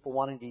often. People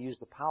wanting to use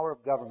the power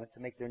of government to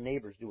make their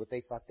neighbors do what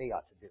they thought they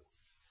ought to do.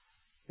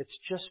 It's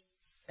just,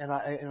 and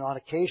on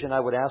occasion I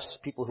would ask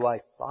people who I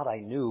thought I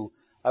knew,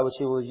 I would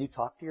say, "Will you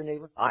talk to your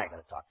neighbor?" "I ain't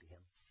going to talk to him."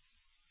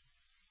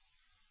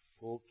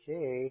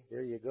 Okay,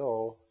 there you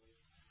go.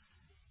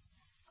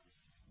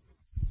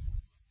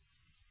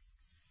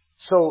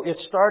 So it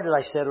started,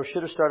 I said, or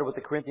should have started with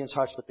the Corinthians'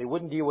 hearts, but they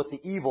wouldn't deal with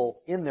the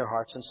evil in their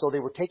hearts, and so they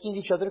were taking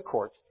each other to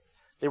court.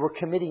 They were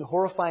committing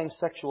horrifying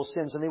sexual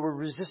sins, and they were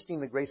resisting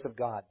the grace of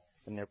God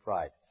in their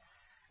pride.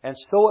 And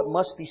so it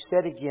must be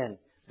said again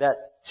that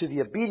to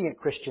the obedient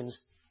Christians,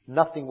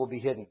 nothing will be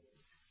hidden.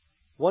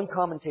 One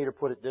commentator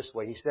put it this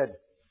way. He said,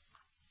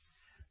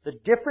 the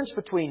difference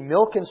between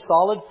milk and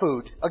solid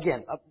food,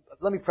 again,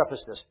 let me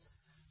preface this.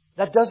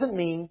 That doesn't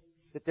mean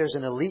that there's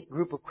an elite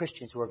group of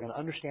Christians who are going to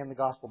understand the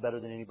gospel better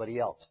than anybody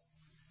else.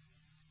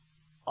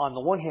 On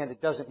the one hand,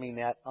 it doesn't mean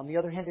that. On the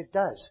other hand, it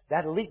does.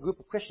 That elite group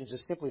of Christians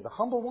is simply the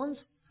humble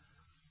ones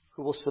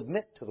who will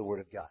submit to the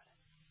Word of God.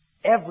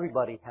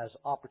 Everybody has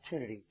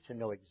opportunity to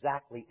know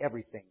exactly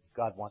everything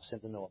God wants them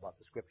to know about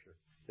the Scripture.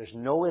 There's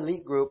no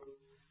elite group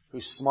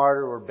who's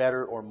smarter or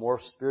better or more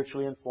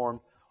spiritually informed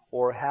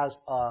or has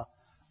a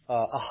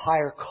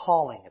higher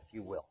calling, if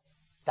you will.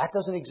 That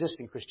doesn't exist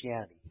in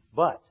Christianity.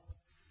 But,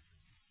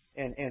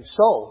 and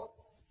so,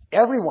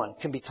 everyone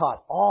can be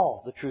taught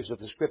all the truths of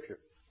the Scripture.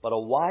 But a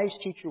wise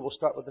teacher will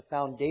start with the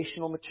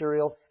foundational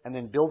material and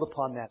then build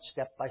upon that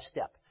step by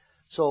step.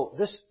 So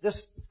this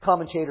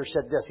commentator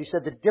said this. He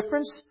said the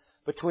difference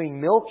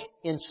between milk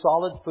in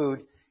solid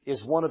food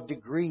is one of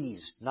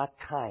degrees, not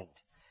kind.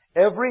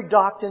 Every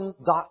doctrine,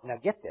 now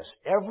get this,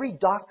 every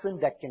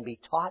doctrine that can be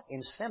taught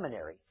in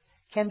seminary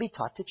can be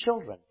taught to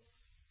children,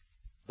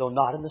 though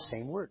not in the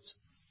same words.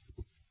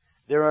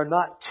 There are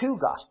not two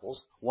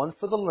gospels, one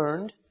for the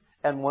learned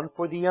and one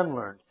for the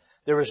unlearned.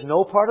 There is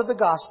no part of the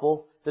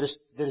gospel that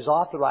is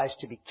authorized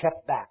to be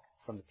kept back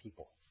from the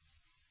people.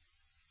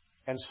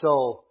 And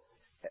so,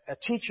 a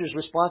teacher's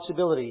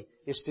responsibility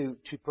is to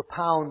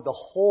propound the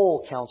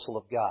whole counsel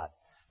of God.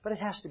 But it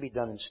has to be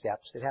done in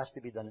steps, it has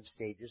to be done in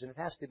stages, and it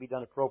has to be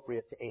done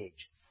appropriate to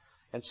age.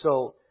 And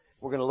so,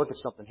 we're going to look at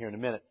something here in a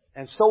minute.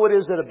 And so it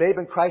is that a babe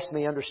in Christ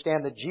may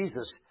understand that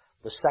Jesus,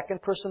 the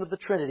second person of the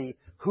Trinity,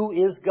 who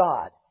is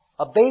God,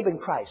 a babe in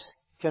Christ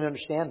can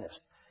understand this.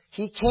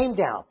 He came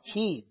down,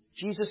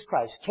 Jesus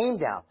Christ, came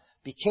down,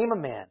 became a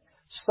man,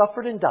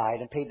 suffered and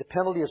died, and paid the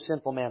penalty of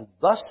sinful man,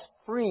 thus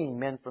freeing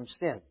men from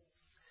sin.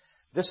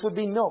 This would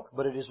be milk,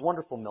 but it is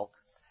wonderful milk.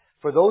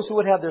 For those who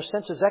would have their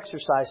senses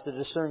exercised to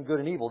discern good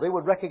and evil, they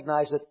would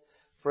recognize that,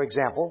 for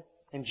example,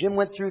 and Jim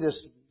went through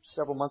this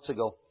several months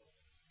ago,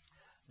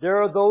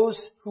 there are those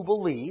who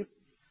believe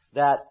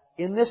that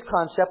in this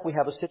concept we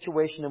have a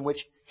situation in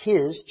which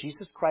His,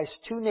 Jesus Christ's,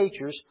 two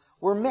natures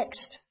were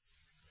mixed,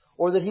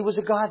 or that He was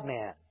a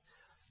God-man.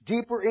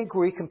 Deeper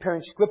inquiry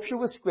comparing Scripture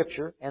with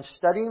Scripture and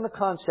studying the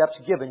concepts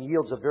given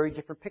yields a very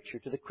different picture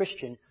to the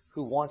Christian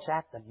who wants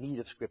at the meat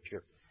of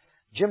Scripture.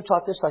 Jim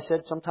taught this, I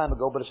said some time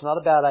ago, but it's not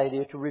a bad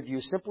idea to review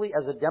simply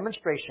as a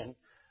demonstration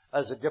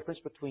as a difference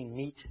between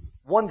meat.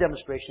 One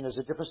demonstration is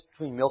a difference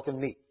between milk and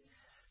meat.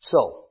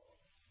 So,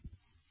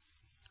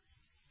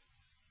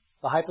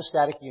 the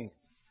hypostatic union.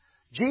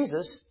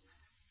 Jesus,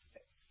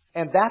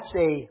 and that's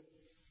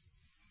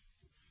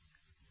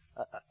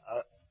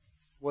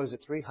what is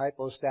it,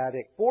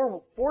 hypostatic,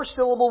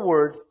 four-syllable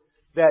word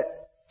that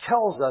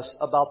tells us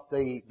about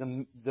the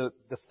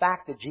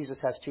fact that Jesus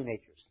has two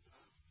natures.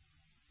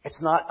 It's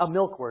not a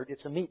milk word,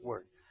 it's a meat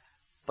word.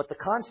 But the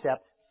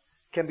concept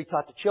can be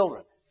taught to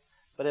children.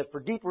 But for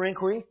deeper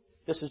inquiry,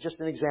 this is just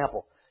an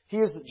example.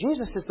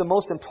 Jesus is the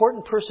most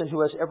important person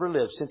who has ever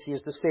lived since He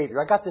is the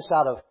Savior. I got this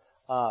out of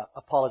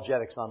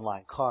Apologetics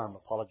Online, CARM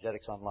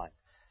Apologetics Online.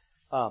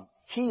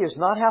 He is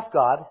not half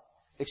God.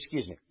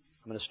 Excuse me.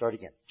 I'm going to start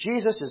again.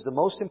 Jesus is the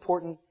most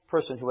important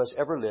person who has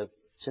ever lived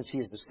since He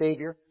is the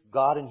Savior,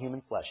 God in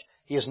human flesh.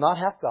 He is not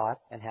half God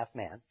and half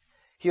man.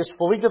 He is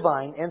fully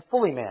divine and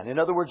fully man. In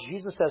other words,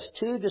 Jesus has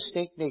two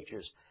distinct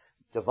natures,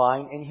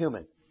 divine and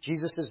human.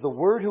 Jesus is the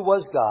Word who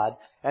was God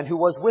and who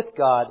was with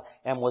God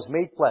and was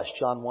made flesh,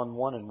 John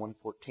 1:1 and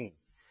 1:14.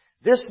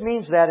 This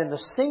means that in the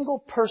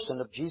single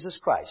person of Jesus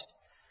Christ,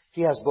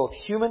 He has both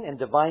human and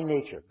divine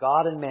nature,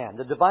 God and man.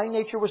 The divine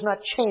nature was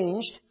not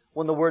changed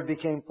when the Word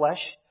became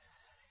flesh,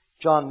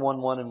 John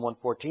 1:1 and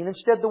 1:14.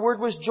 Instead, the Word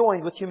was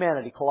joined with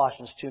humanity,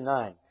 Colossians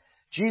 2:9.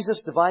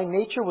 Jesus' divine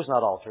nature was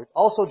not altered.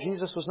 Also,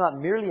 Jesus was not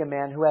merely a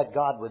man who had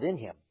God within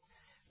Him,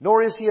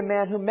 nor is He a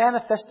man who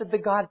manifested the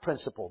God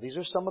principle. These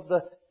are some of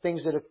the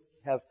things that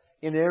have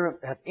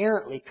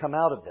inerrantly come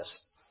out of this.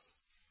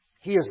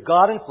 He is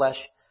God in flesh,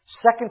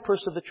 second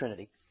person of the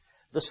Trinity.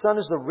 The Son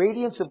is the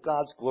radiance of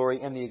God's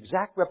glory and the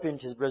exact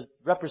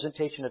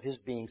representation of His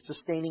being,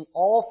 sustaining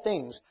all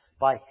things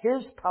by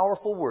His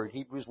powerful word,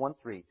 Hebrews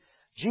 1:3.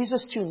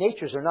 Jesus' two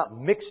natures are not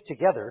mixed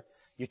together,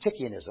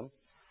 Eutychianism,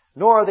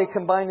 nor are they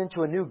combined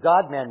into a new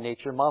God-man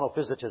nature,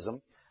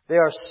 monophysitism. They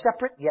are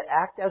separate yet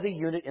act as a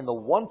unit in the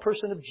one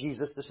person of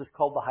Jesus. This is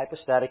called the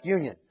hypostatic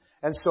union.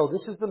 And so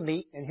this is the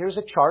meat, and here's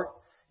a chart.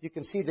 You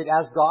can see that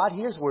as God,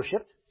 He is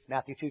worshipped,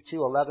 Matthew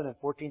 2:11 and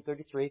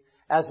 14:33.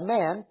 As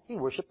man, He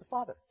worshipped the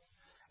Father.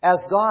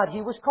 As God,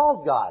 He was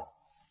called God,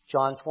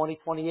 John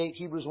 20:28,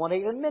 Hebrews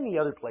 1:8, and many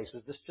other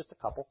places. This is just a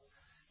couple.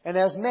 And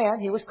as man,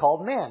 He was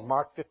called man,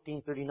 Mark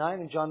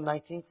 15:39 and John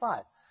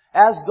 19:5.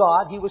 As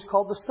God, He was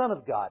called the Son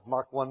of God,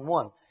 Mark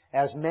 1:1.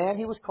 As man,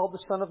 He was called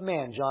the Son of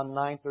Man, John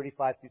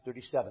 9:35 through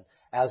 37.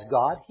 As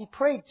God, He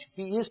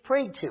is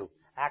prayed to,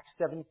 Acts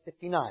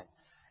 7:59.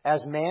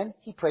 As man,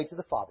 He prayed to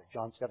the Father,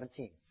 John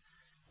 17.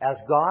 As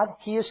God,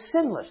 He is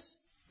sinless,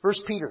 1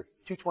 Peter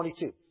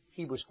 2:22,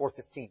 Hebrews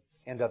 4:15,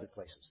 and other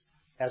places.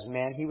 As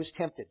man, He was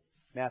tempted,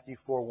 Matthew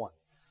 4:1.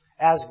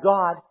 As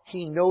God,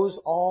 He knows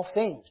all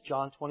things,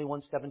 John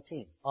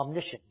 21:17.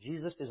 Omniscient.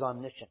 Jesus is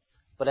omniscient.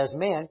 But as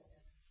man,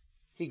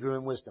 He grew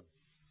in wisdom.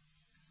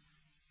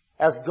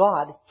 As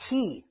God,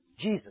 He,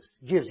 Jesus,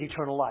 gives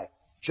eternal life,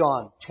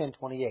 John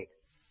 10:28.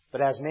 But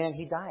as man,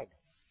 He died,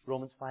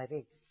 Romans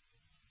 5:8.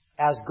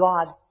 As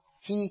God,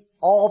 He,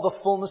 all the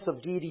fullness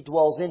of deity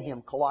dwells in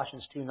Him,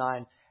 Colossians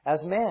 2:9.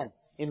 As man,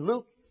 in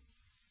Luke,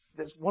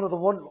 that's one of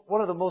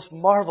the most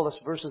marvelous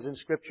verses in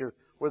Scripture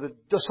where the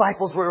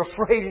disciples were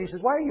afraid. And He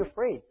says, why are you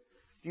afraid?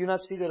 Do you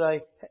not see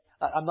that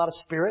I'm not a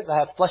spirit? I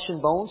have flesh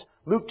and bones?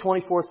 Luke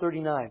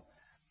 24:39.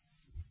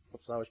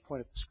 Oops, I was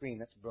pointing at the screen.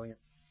 That's brilliant.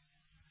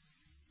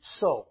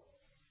 So,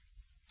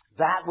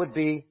 that would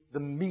be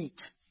the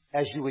meat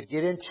as you would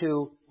get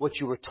into what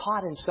you were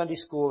taught in Sunday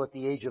school at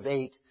the age of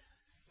 8,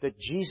 that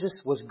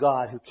Jesus was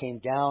God who came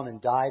down and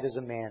died as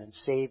a man and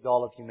saved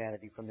all of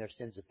humanity from their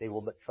sins if they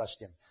will but trust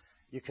Him.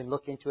 You can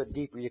look into it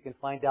deeper. You can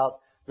find out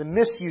the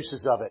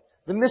misuses of it,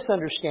 the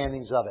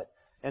misunderstandings of it.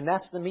 And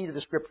that's the meat of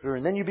the Scripture.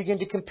 And then you begin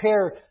to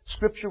compare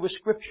Scripture with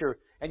Scripture,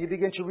 and you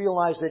begin to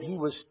realize that He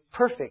was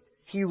perfect.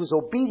 He was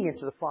obedient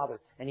to the Father,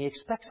 and He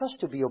expects us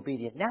to be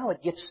obedient. Now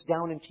it gets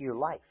down into your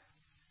life.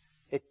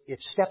 It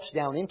steps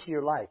down into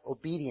your life.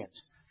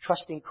 Obedience,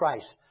 trusting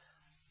Christ,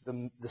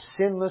 the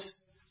sinless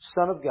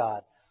Son of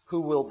God,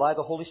 who will, by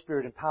the Holy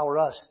Spirit, empower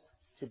us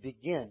to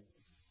begin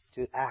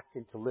to act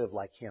and to live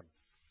like Him,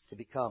 to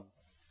become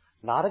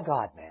not a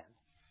God-man,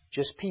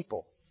 just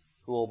people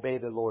who obey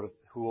the Lord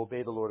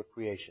of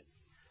creation.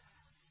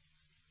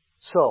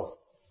 So,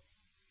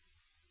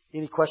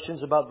 any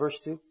questions about verse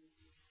 2?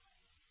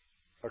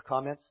 Or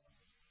comments?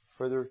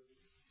 Further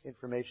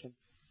information?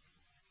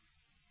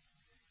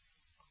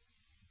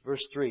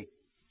 Verse 3.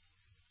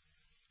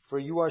 For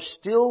you are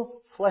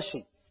still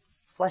fleshly.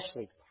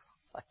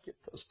 I get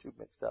those two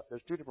mixed up.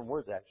 There's two different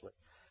words actually.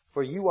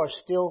 For you are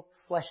still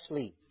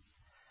fleshly.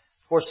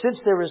 For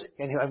since there is,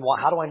 and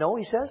how do I know,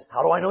 he says?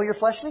 How do I know you're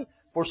fleshly?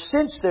 For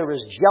since there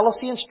is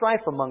jealousy and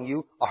strife among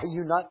you, are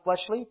you not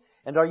fleshly?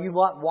 And are you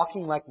not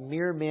walking like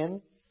mere men?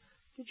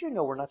 Did you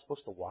know we're not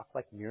supposed to walk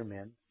like mere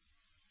men?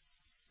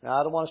 Now,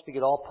 I don't want us to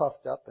get all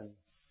puffed up and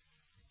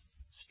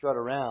strut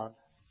around.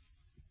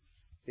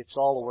 It's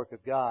all the work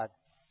of God.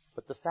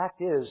 But the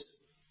fact is,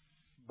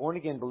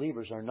 born-again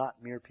believers are not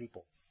mere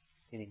people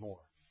anymore.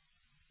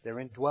 They're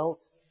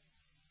indwelt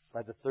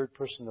by the third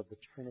person of the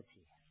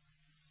Trinity.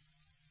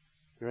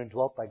 They're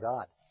indwelt by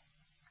God.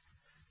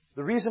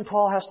 The reason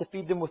Paul has to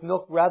feed them with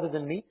milk rather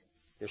than meat,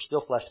 they're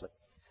still fleshly.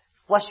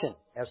 Fleshen,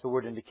 as the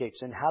word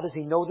indicates. And how does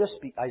he know this?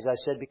 As I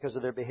said, because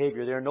of their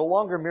behavior. They are no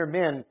longer mere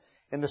men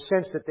in the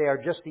sense that they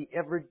are just the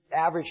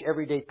average,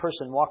 everyday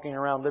person walking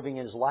around living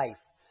his life.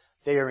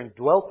 They are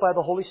indwelt by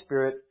the Holy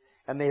Spirit,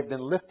 and they have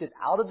been lifted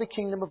out of the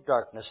kingdom of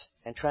darkness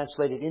and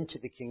translated into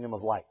the kingdom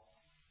of light.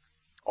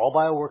 All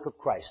by a work of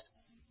Christ.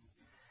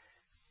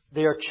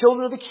 They are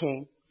children of the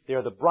King. They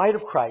are the bride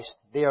of Christ.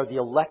 They are the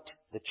elect,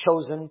 the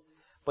chosen.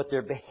 But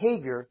their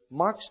behavior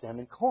marks them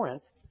in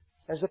Corinth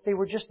as if they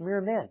were just mere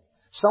men.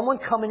 Someone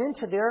coming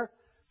into their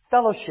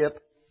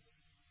fellowship.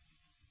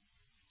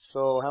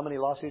 So how many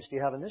lawsuits do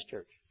you have in this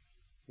church?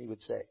 He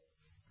would say.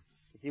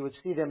 He would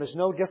see them as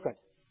no different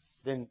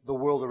than the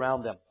world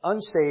around them.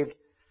 Unsaved,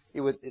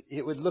 it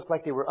would look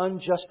like they were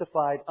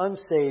unjustified,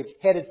 unsaved,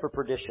 headed for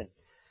perdition.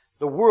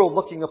 The world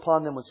looking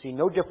upon them would see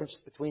no difference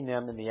between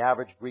them and the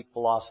average Greek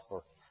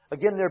philosopher.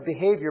 Again, their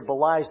behavior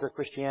belies their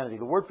Christianity.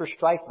 The word for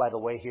strife, by the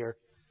way, here,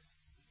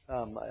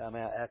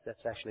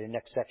 that's actually the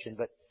next section,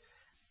 but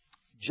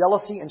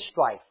jealousy and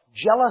strife.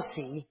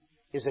 Jealousy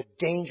is a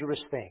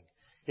dangerous thing.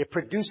 It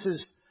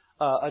produces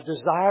a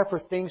desire for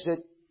things that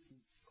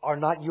are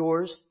not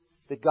yours,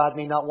 that God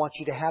may not want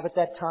you to have at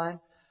that time,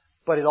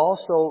 but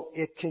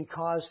it can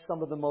cause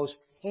some of the most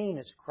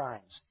heinous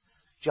crimes.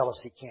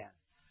 Jealousy can.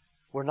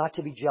 We're not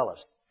to be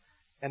jealous.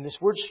 And this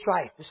word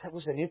strife, this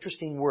was an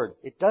interesting word.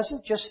 It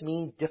doesn't just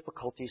mean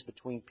difficulties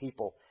between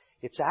people.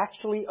 It's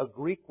actually a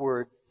Greek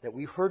word that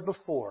we've heard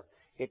before.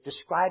 It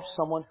describes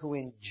someone who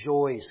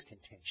enjoys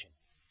contention.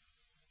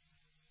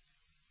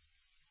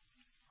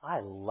 I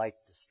like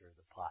to stir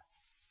the pot.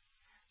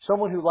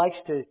 Someone who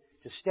likes to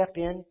step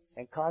in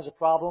and cause a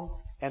problem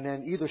and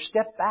then either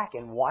step back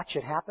and watch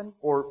it happen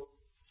or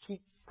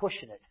keep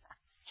pushing it.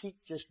 Keep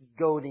just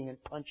goading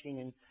and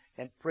punching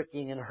and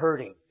pricking and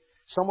hurting.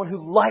 Someone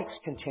who likes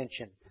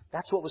contention.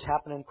 That's what was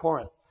happening in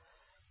Corinth.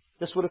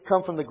 This would have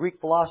come from the Greek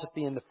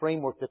philosophy and the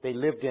framework that they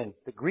lived in.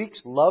 The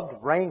Greeks loved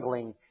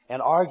wrangling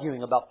and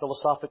arguing about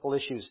philosophical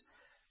issues.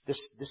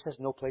 This has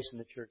no place in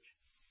the church.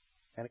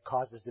 And it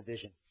causes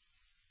division.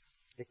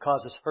 It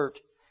causes hurt.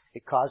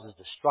 It causes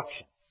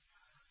destruction.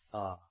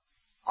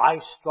 I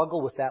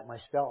struggle with that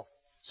myself.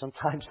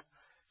 Sometimes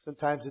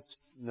it's,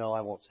 no,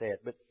 I won't say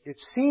it, but it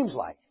seems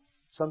like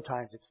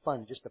sometimes it's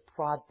fun just to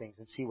prod things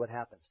and see what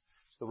happens.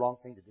 It's the wrong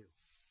thing to do.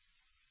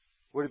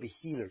 We're to be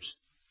healers.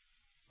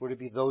 We're to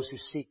be those who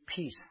seek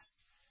peace.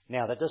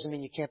 Now, that doesn't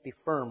mean you can't be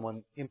firm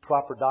when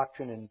improper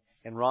doctrine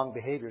and wrong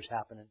behavior is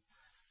happening.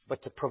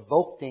 But to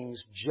provoke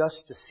things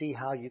just to see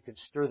how you can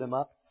stir them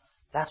up,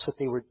 that's what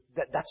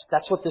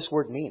that's what this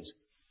word means.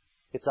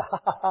 It's a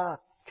ha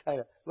kind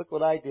of, look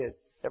what I did.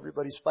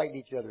 Everybody's fighting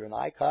each other and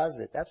I caused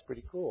it. That's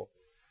pretty cool.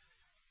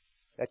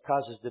 That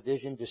causes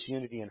division,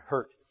 disunity, and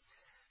hurt.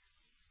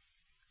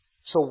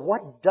 So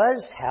what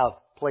does have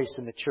place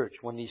in the church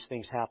when these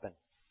things happen?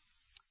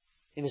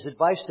 In his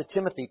advice to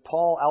Timothy,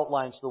 Paul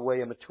outlines the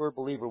way a mature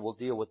believer will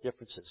deal with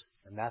differences.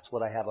 And that's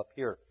what I have up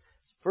here.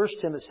 2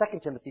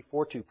 Timothy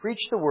 4:2.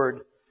 Preach the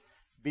word,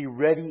 be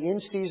ready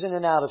in season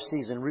and out of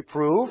season.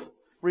 Reprove,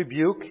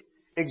 rebuke,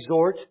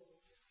 exhort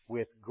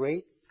with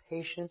great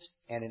patience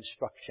and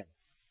instruction.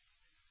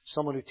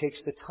 Someone who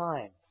takes the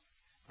time.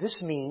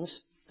 This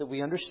means that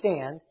we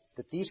understand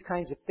that these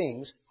kinds of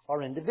things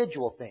are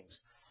individual things.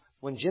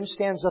 When Jim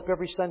stands up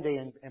every Sunday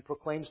and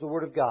proclaims the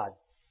Word of God,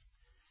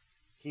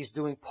 he's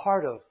doing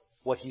part of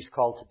what he's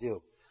called to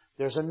do.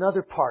 There's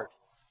another part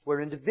where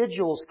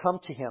individuals come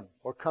to him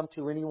or come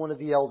to any one of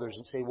the elders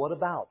and say, what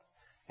about?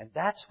 And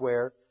that's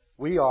where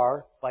we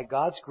are, by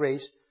God's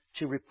grace,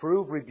 to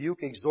reprove,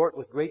 rebuke, exhort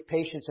with great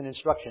patience and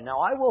instruction.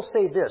 Now, I will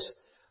say this.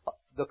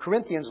 The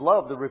Corinthians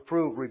loved the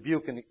reprove,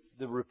 rebuke, and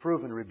the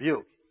reprove and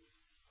rebuke.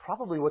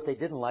 Probably what they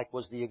didn't like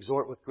was the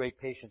exhort with great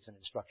patience and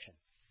instruction.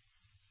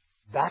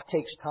 That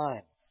takes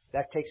time.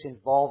 That takes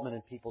involvement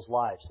in people's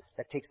lives.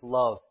 That takes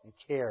love and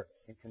care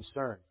and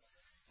concern.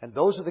 And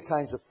those are the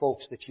kinds of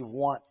folks that you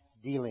want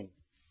dealing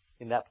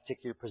in that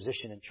particular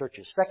position in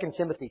churches. 2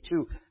 Timothy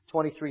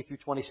 2:23 through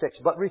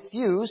 26. But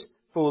refuse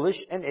foolish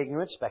and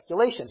ignorant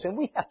speculations. And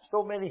we have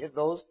so many of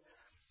those.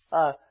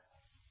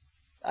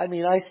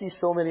 I see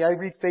so many. I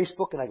read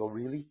Facebook and I go,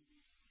 really?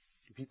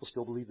 Do people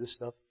still believe this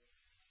stuff?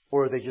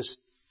 Or are they just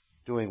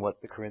doing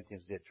what the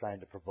Corinthians did, trying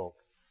to provoke?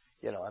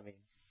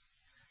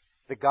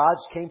 The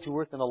gods came to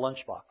earth in a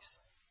lunchbox.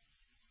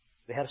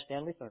 They had a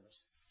Stanley thermos.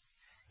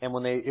 And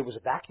it was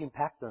a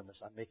vacuum-packed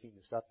thermos. I'm making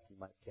this up, you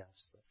might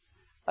guess.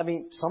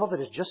 Some of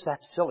it is just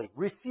that silly.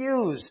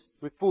 Refuse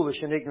with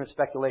foolish and ignorant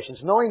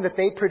speculations, knowing that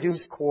they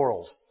produce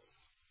quarrels.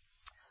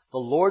 The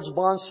Lord's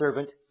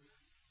bondservant,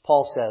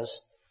 Paul says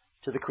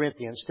to the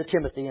Corinthians, to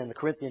Timothy, and the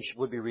Corinthians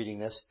would be reading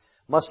this,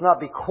 must not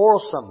be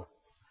quarrelsome,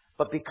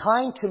 but be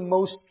kind to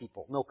most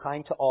people. No,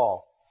 kind to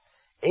all.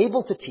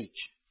 Able to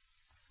teach.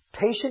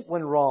 Patient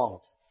when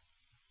wronged.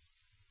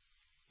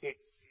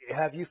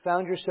 Have you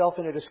found yourself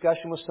in a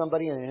discussion with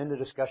somebody and in the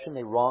discussion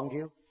they wronged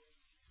you?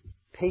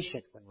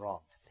 Patient when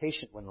wronged.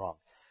 Patient when wronged.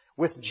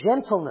 With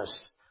gentleness,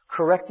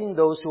 correcting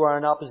those who are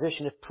in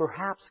opposition, if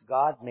perhaps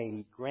God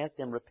may grant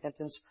them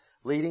repentance,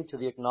 leading to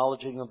the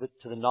knowledge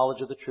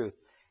of the truth,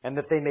 and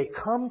that they may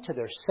come to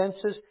their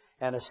senses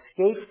and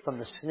escape from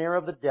the snare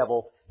of the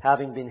devil,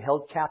 having been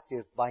held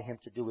captive by him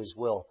to do his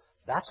will.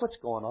 That's what's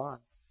going on.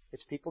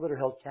 It's people that are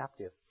held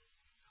captive.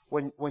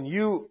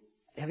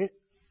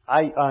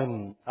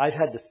 I've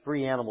had to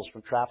free animals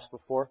from traps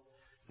before.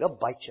 They'll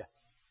bite you,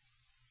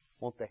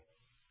 won't they?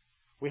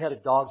 We had a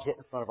dog hit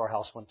in front of our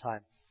house one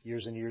time,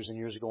 years and years and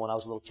years ago when I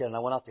was a little kid, and I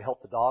went out to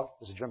help the dog.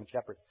 It was a German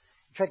Shepherd.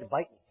 He tried to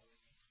bite me.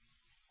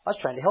 I was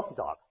trying to help the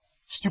dog.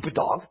 Stupid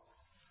dog.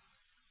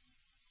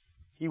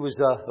 He was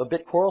a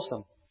bit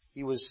quarrelsome.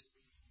 He was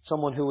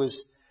someone who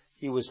was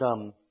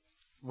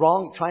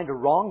trying to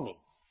wrong me.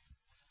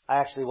 I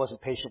actually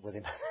wasn't patient with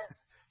him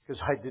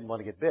because I didn't want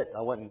to get bit.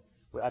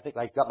 I think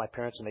I got my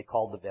parents and they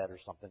called the vet or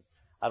something.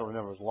 I don't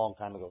remember. It was a long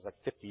time ago. It was like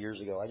 50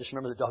 years ago. I just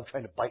remember the dog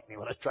trying to bite me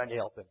when I was trying to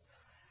help him.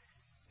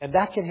 And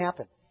that can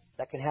happen.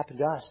 That can happen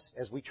to us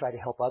as we try to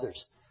help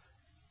others.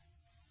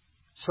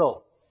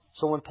 So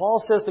when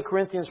Paul says the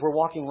Corinthians were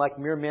walking like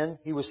mere men,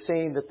 he was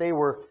saying that they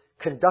were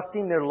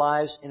conducting their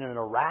lives in an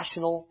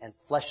irrational and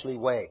fleshly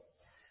way.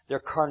 Their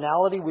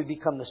carnality would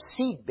become the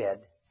seedbed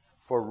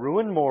for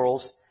ruined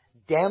morals,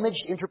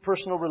 damaged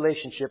interpersonal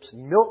relationships,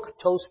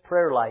 milquetoast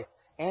prayer life,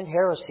 and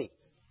heresy.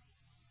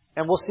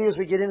 And we'll see as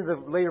we get into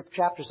the later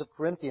chapters of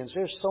Corinthians,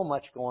 there's so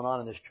much going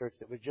on in this church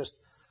that was just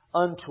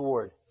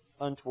untoward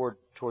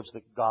towards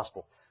the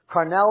gospel.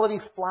 Carnality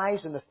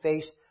flies in the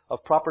face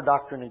of proper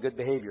doctrine and good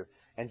behavior.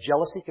 And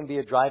jealousy can be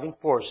a driving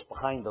force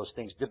behind those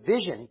things.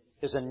 Division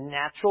is a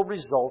natural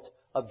result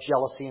of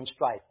jealousy and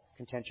strife,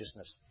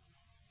 contentiousness.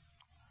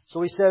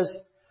 So he says,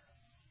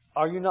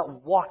 are you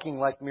not walking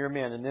like mere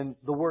men? And then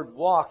the word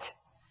walk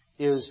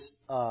is,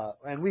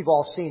 and we've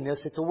all seen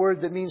this, it's a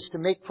word that means to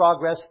make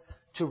progress,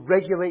 to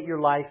regulate your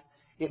life.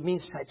 It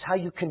means it's how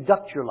you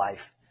conduct your life.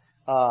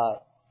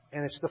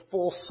 And it's the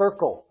full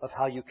circle of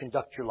how you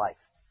conduct your life.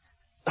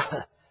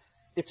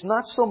 It's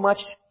not so much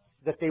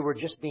that they were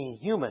just being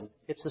human.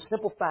 It's the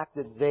simple fact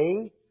that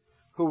they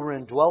who were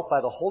indwelt by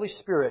the Holy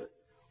Spirit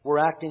were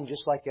acting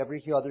just like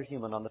every other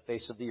human on the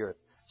face of the earth.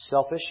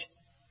 Selfish,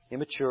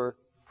 immature,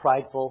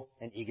 prideful,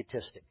 and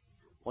egotistic.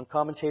 One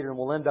commentator, and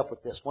we'll end up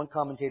with this, one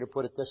commentator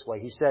put it this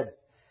way. He said,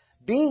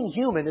 being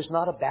human is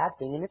not a bad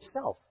thing in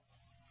itself.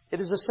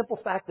 It is the simple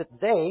fact that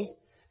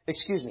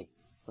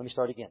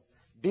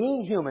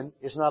Being human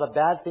is not a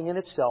bad thing in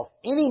itself,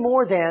 any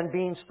more than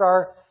being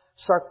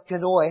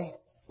sarkanoi,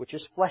 which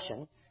is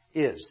fleshen,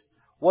 is.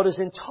 What is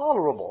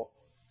intolerable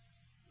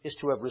is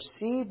to have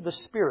received the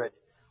Spirit,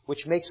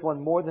 which makes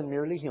one more than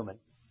merely human,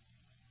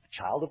 a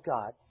child of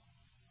God,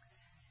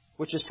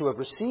 which is to have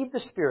received the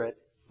Spirit,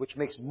 which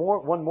makes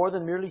one more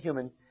than merely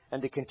human,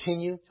 and to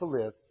continue to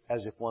live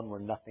as if one were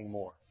nothing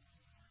more.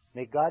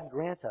 May God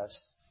grant us,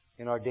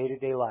 in our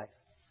day-to-day life,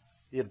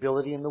 the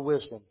ability and the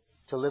wisdom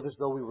to live as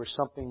though we were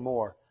something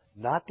more,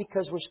 not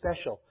because we're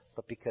special,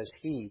 but because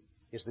He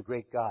is the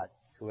great God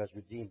who has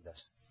redeemed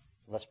us.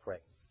 Let's pray.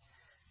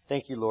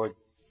 Thank you, Lord,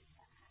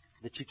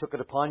 that you took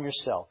it upon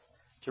yourself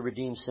to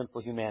redeem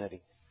sinful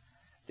humanity,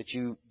 that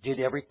you did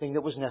everything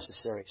that was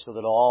necessary so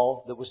that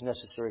all that was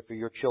necessary for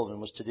your children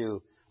was to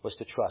do, was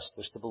to trust,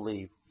 was to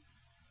believe.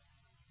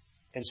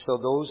 And so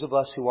those of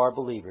us who are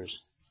believers,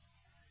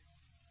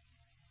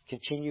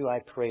 continue, I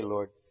pray,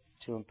 Lord,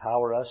 to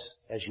empower us,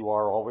 as you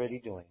are already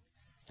doing,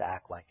 to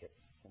act like it.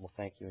 And we'll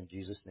thank you in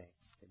Jesus' name.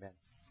 Amen.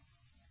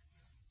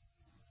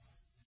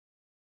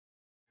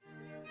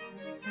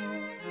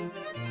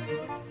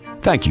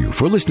 Thank you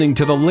for listening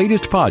to the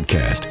latest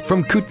podcast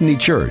from Kootenai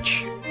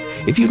Church.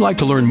 If you'd like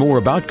to learn more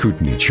about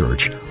Kootenai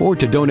Church or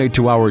to donate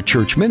to our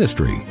church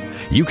ministry,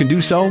 you can do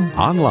so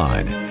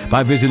online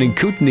by visiting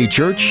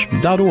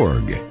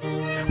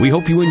kootenaichurch.org. We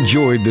hope you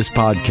enjoyed this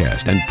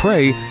podcast and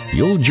pray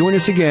you'll join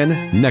us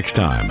again next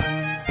time.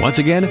 Once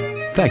again,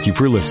 thank you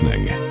for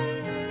listening.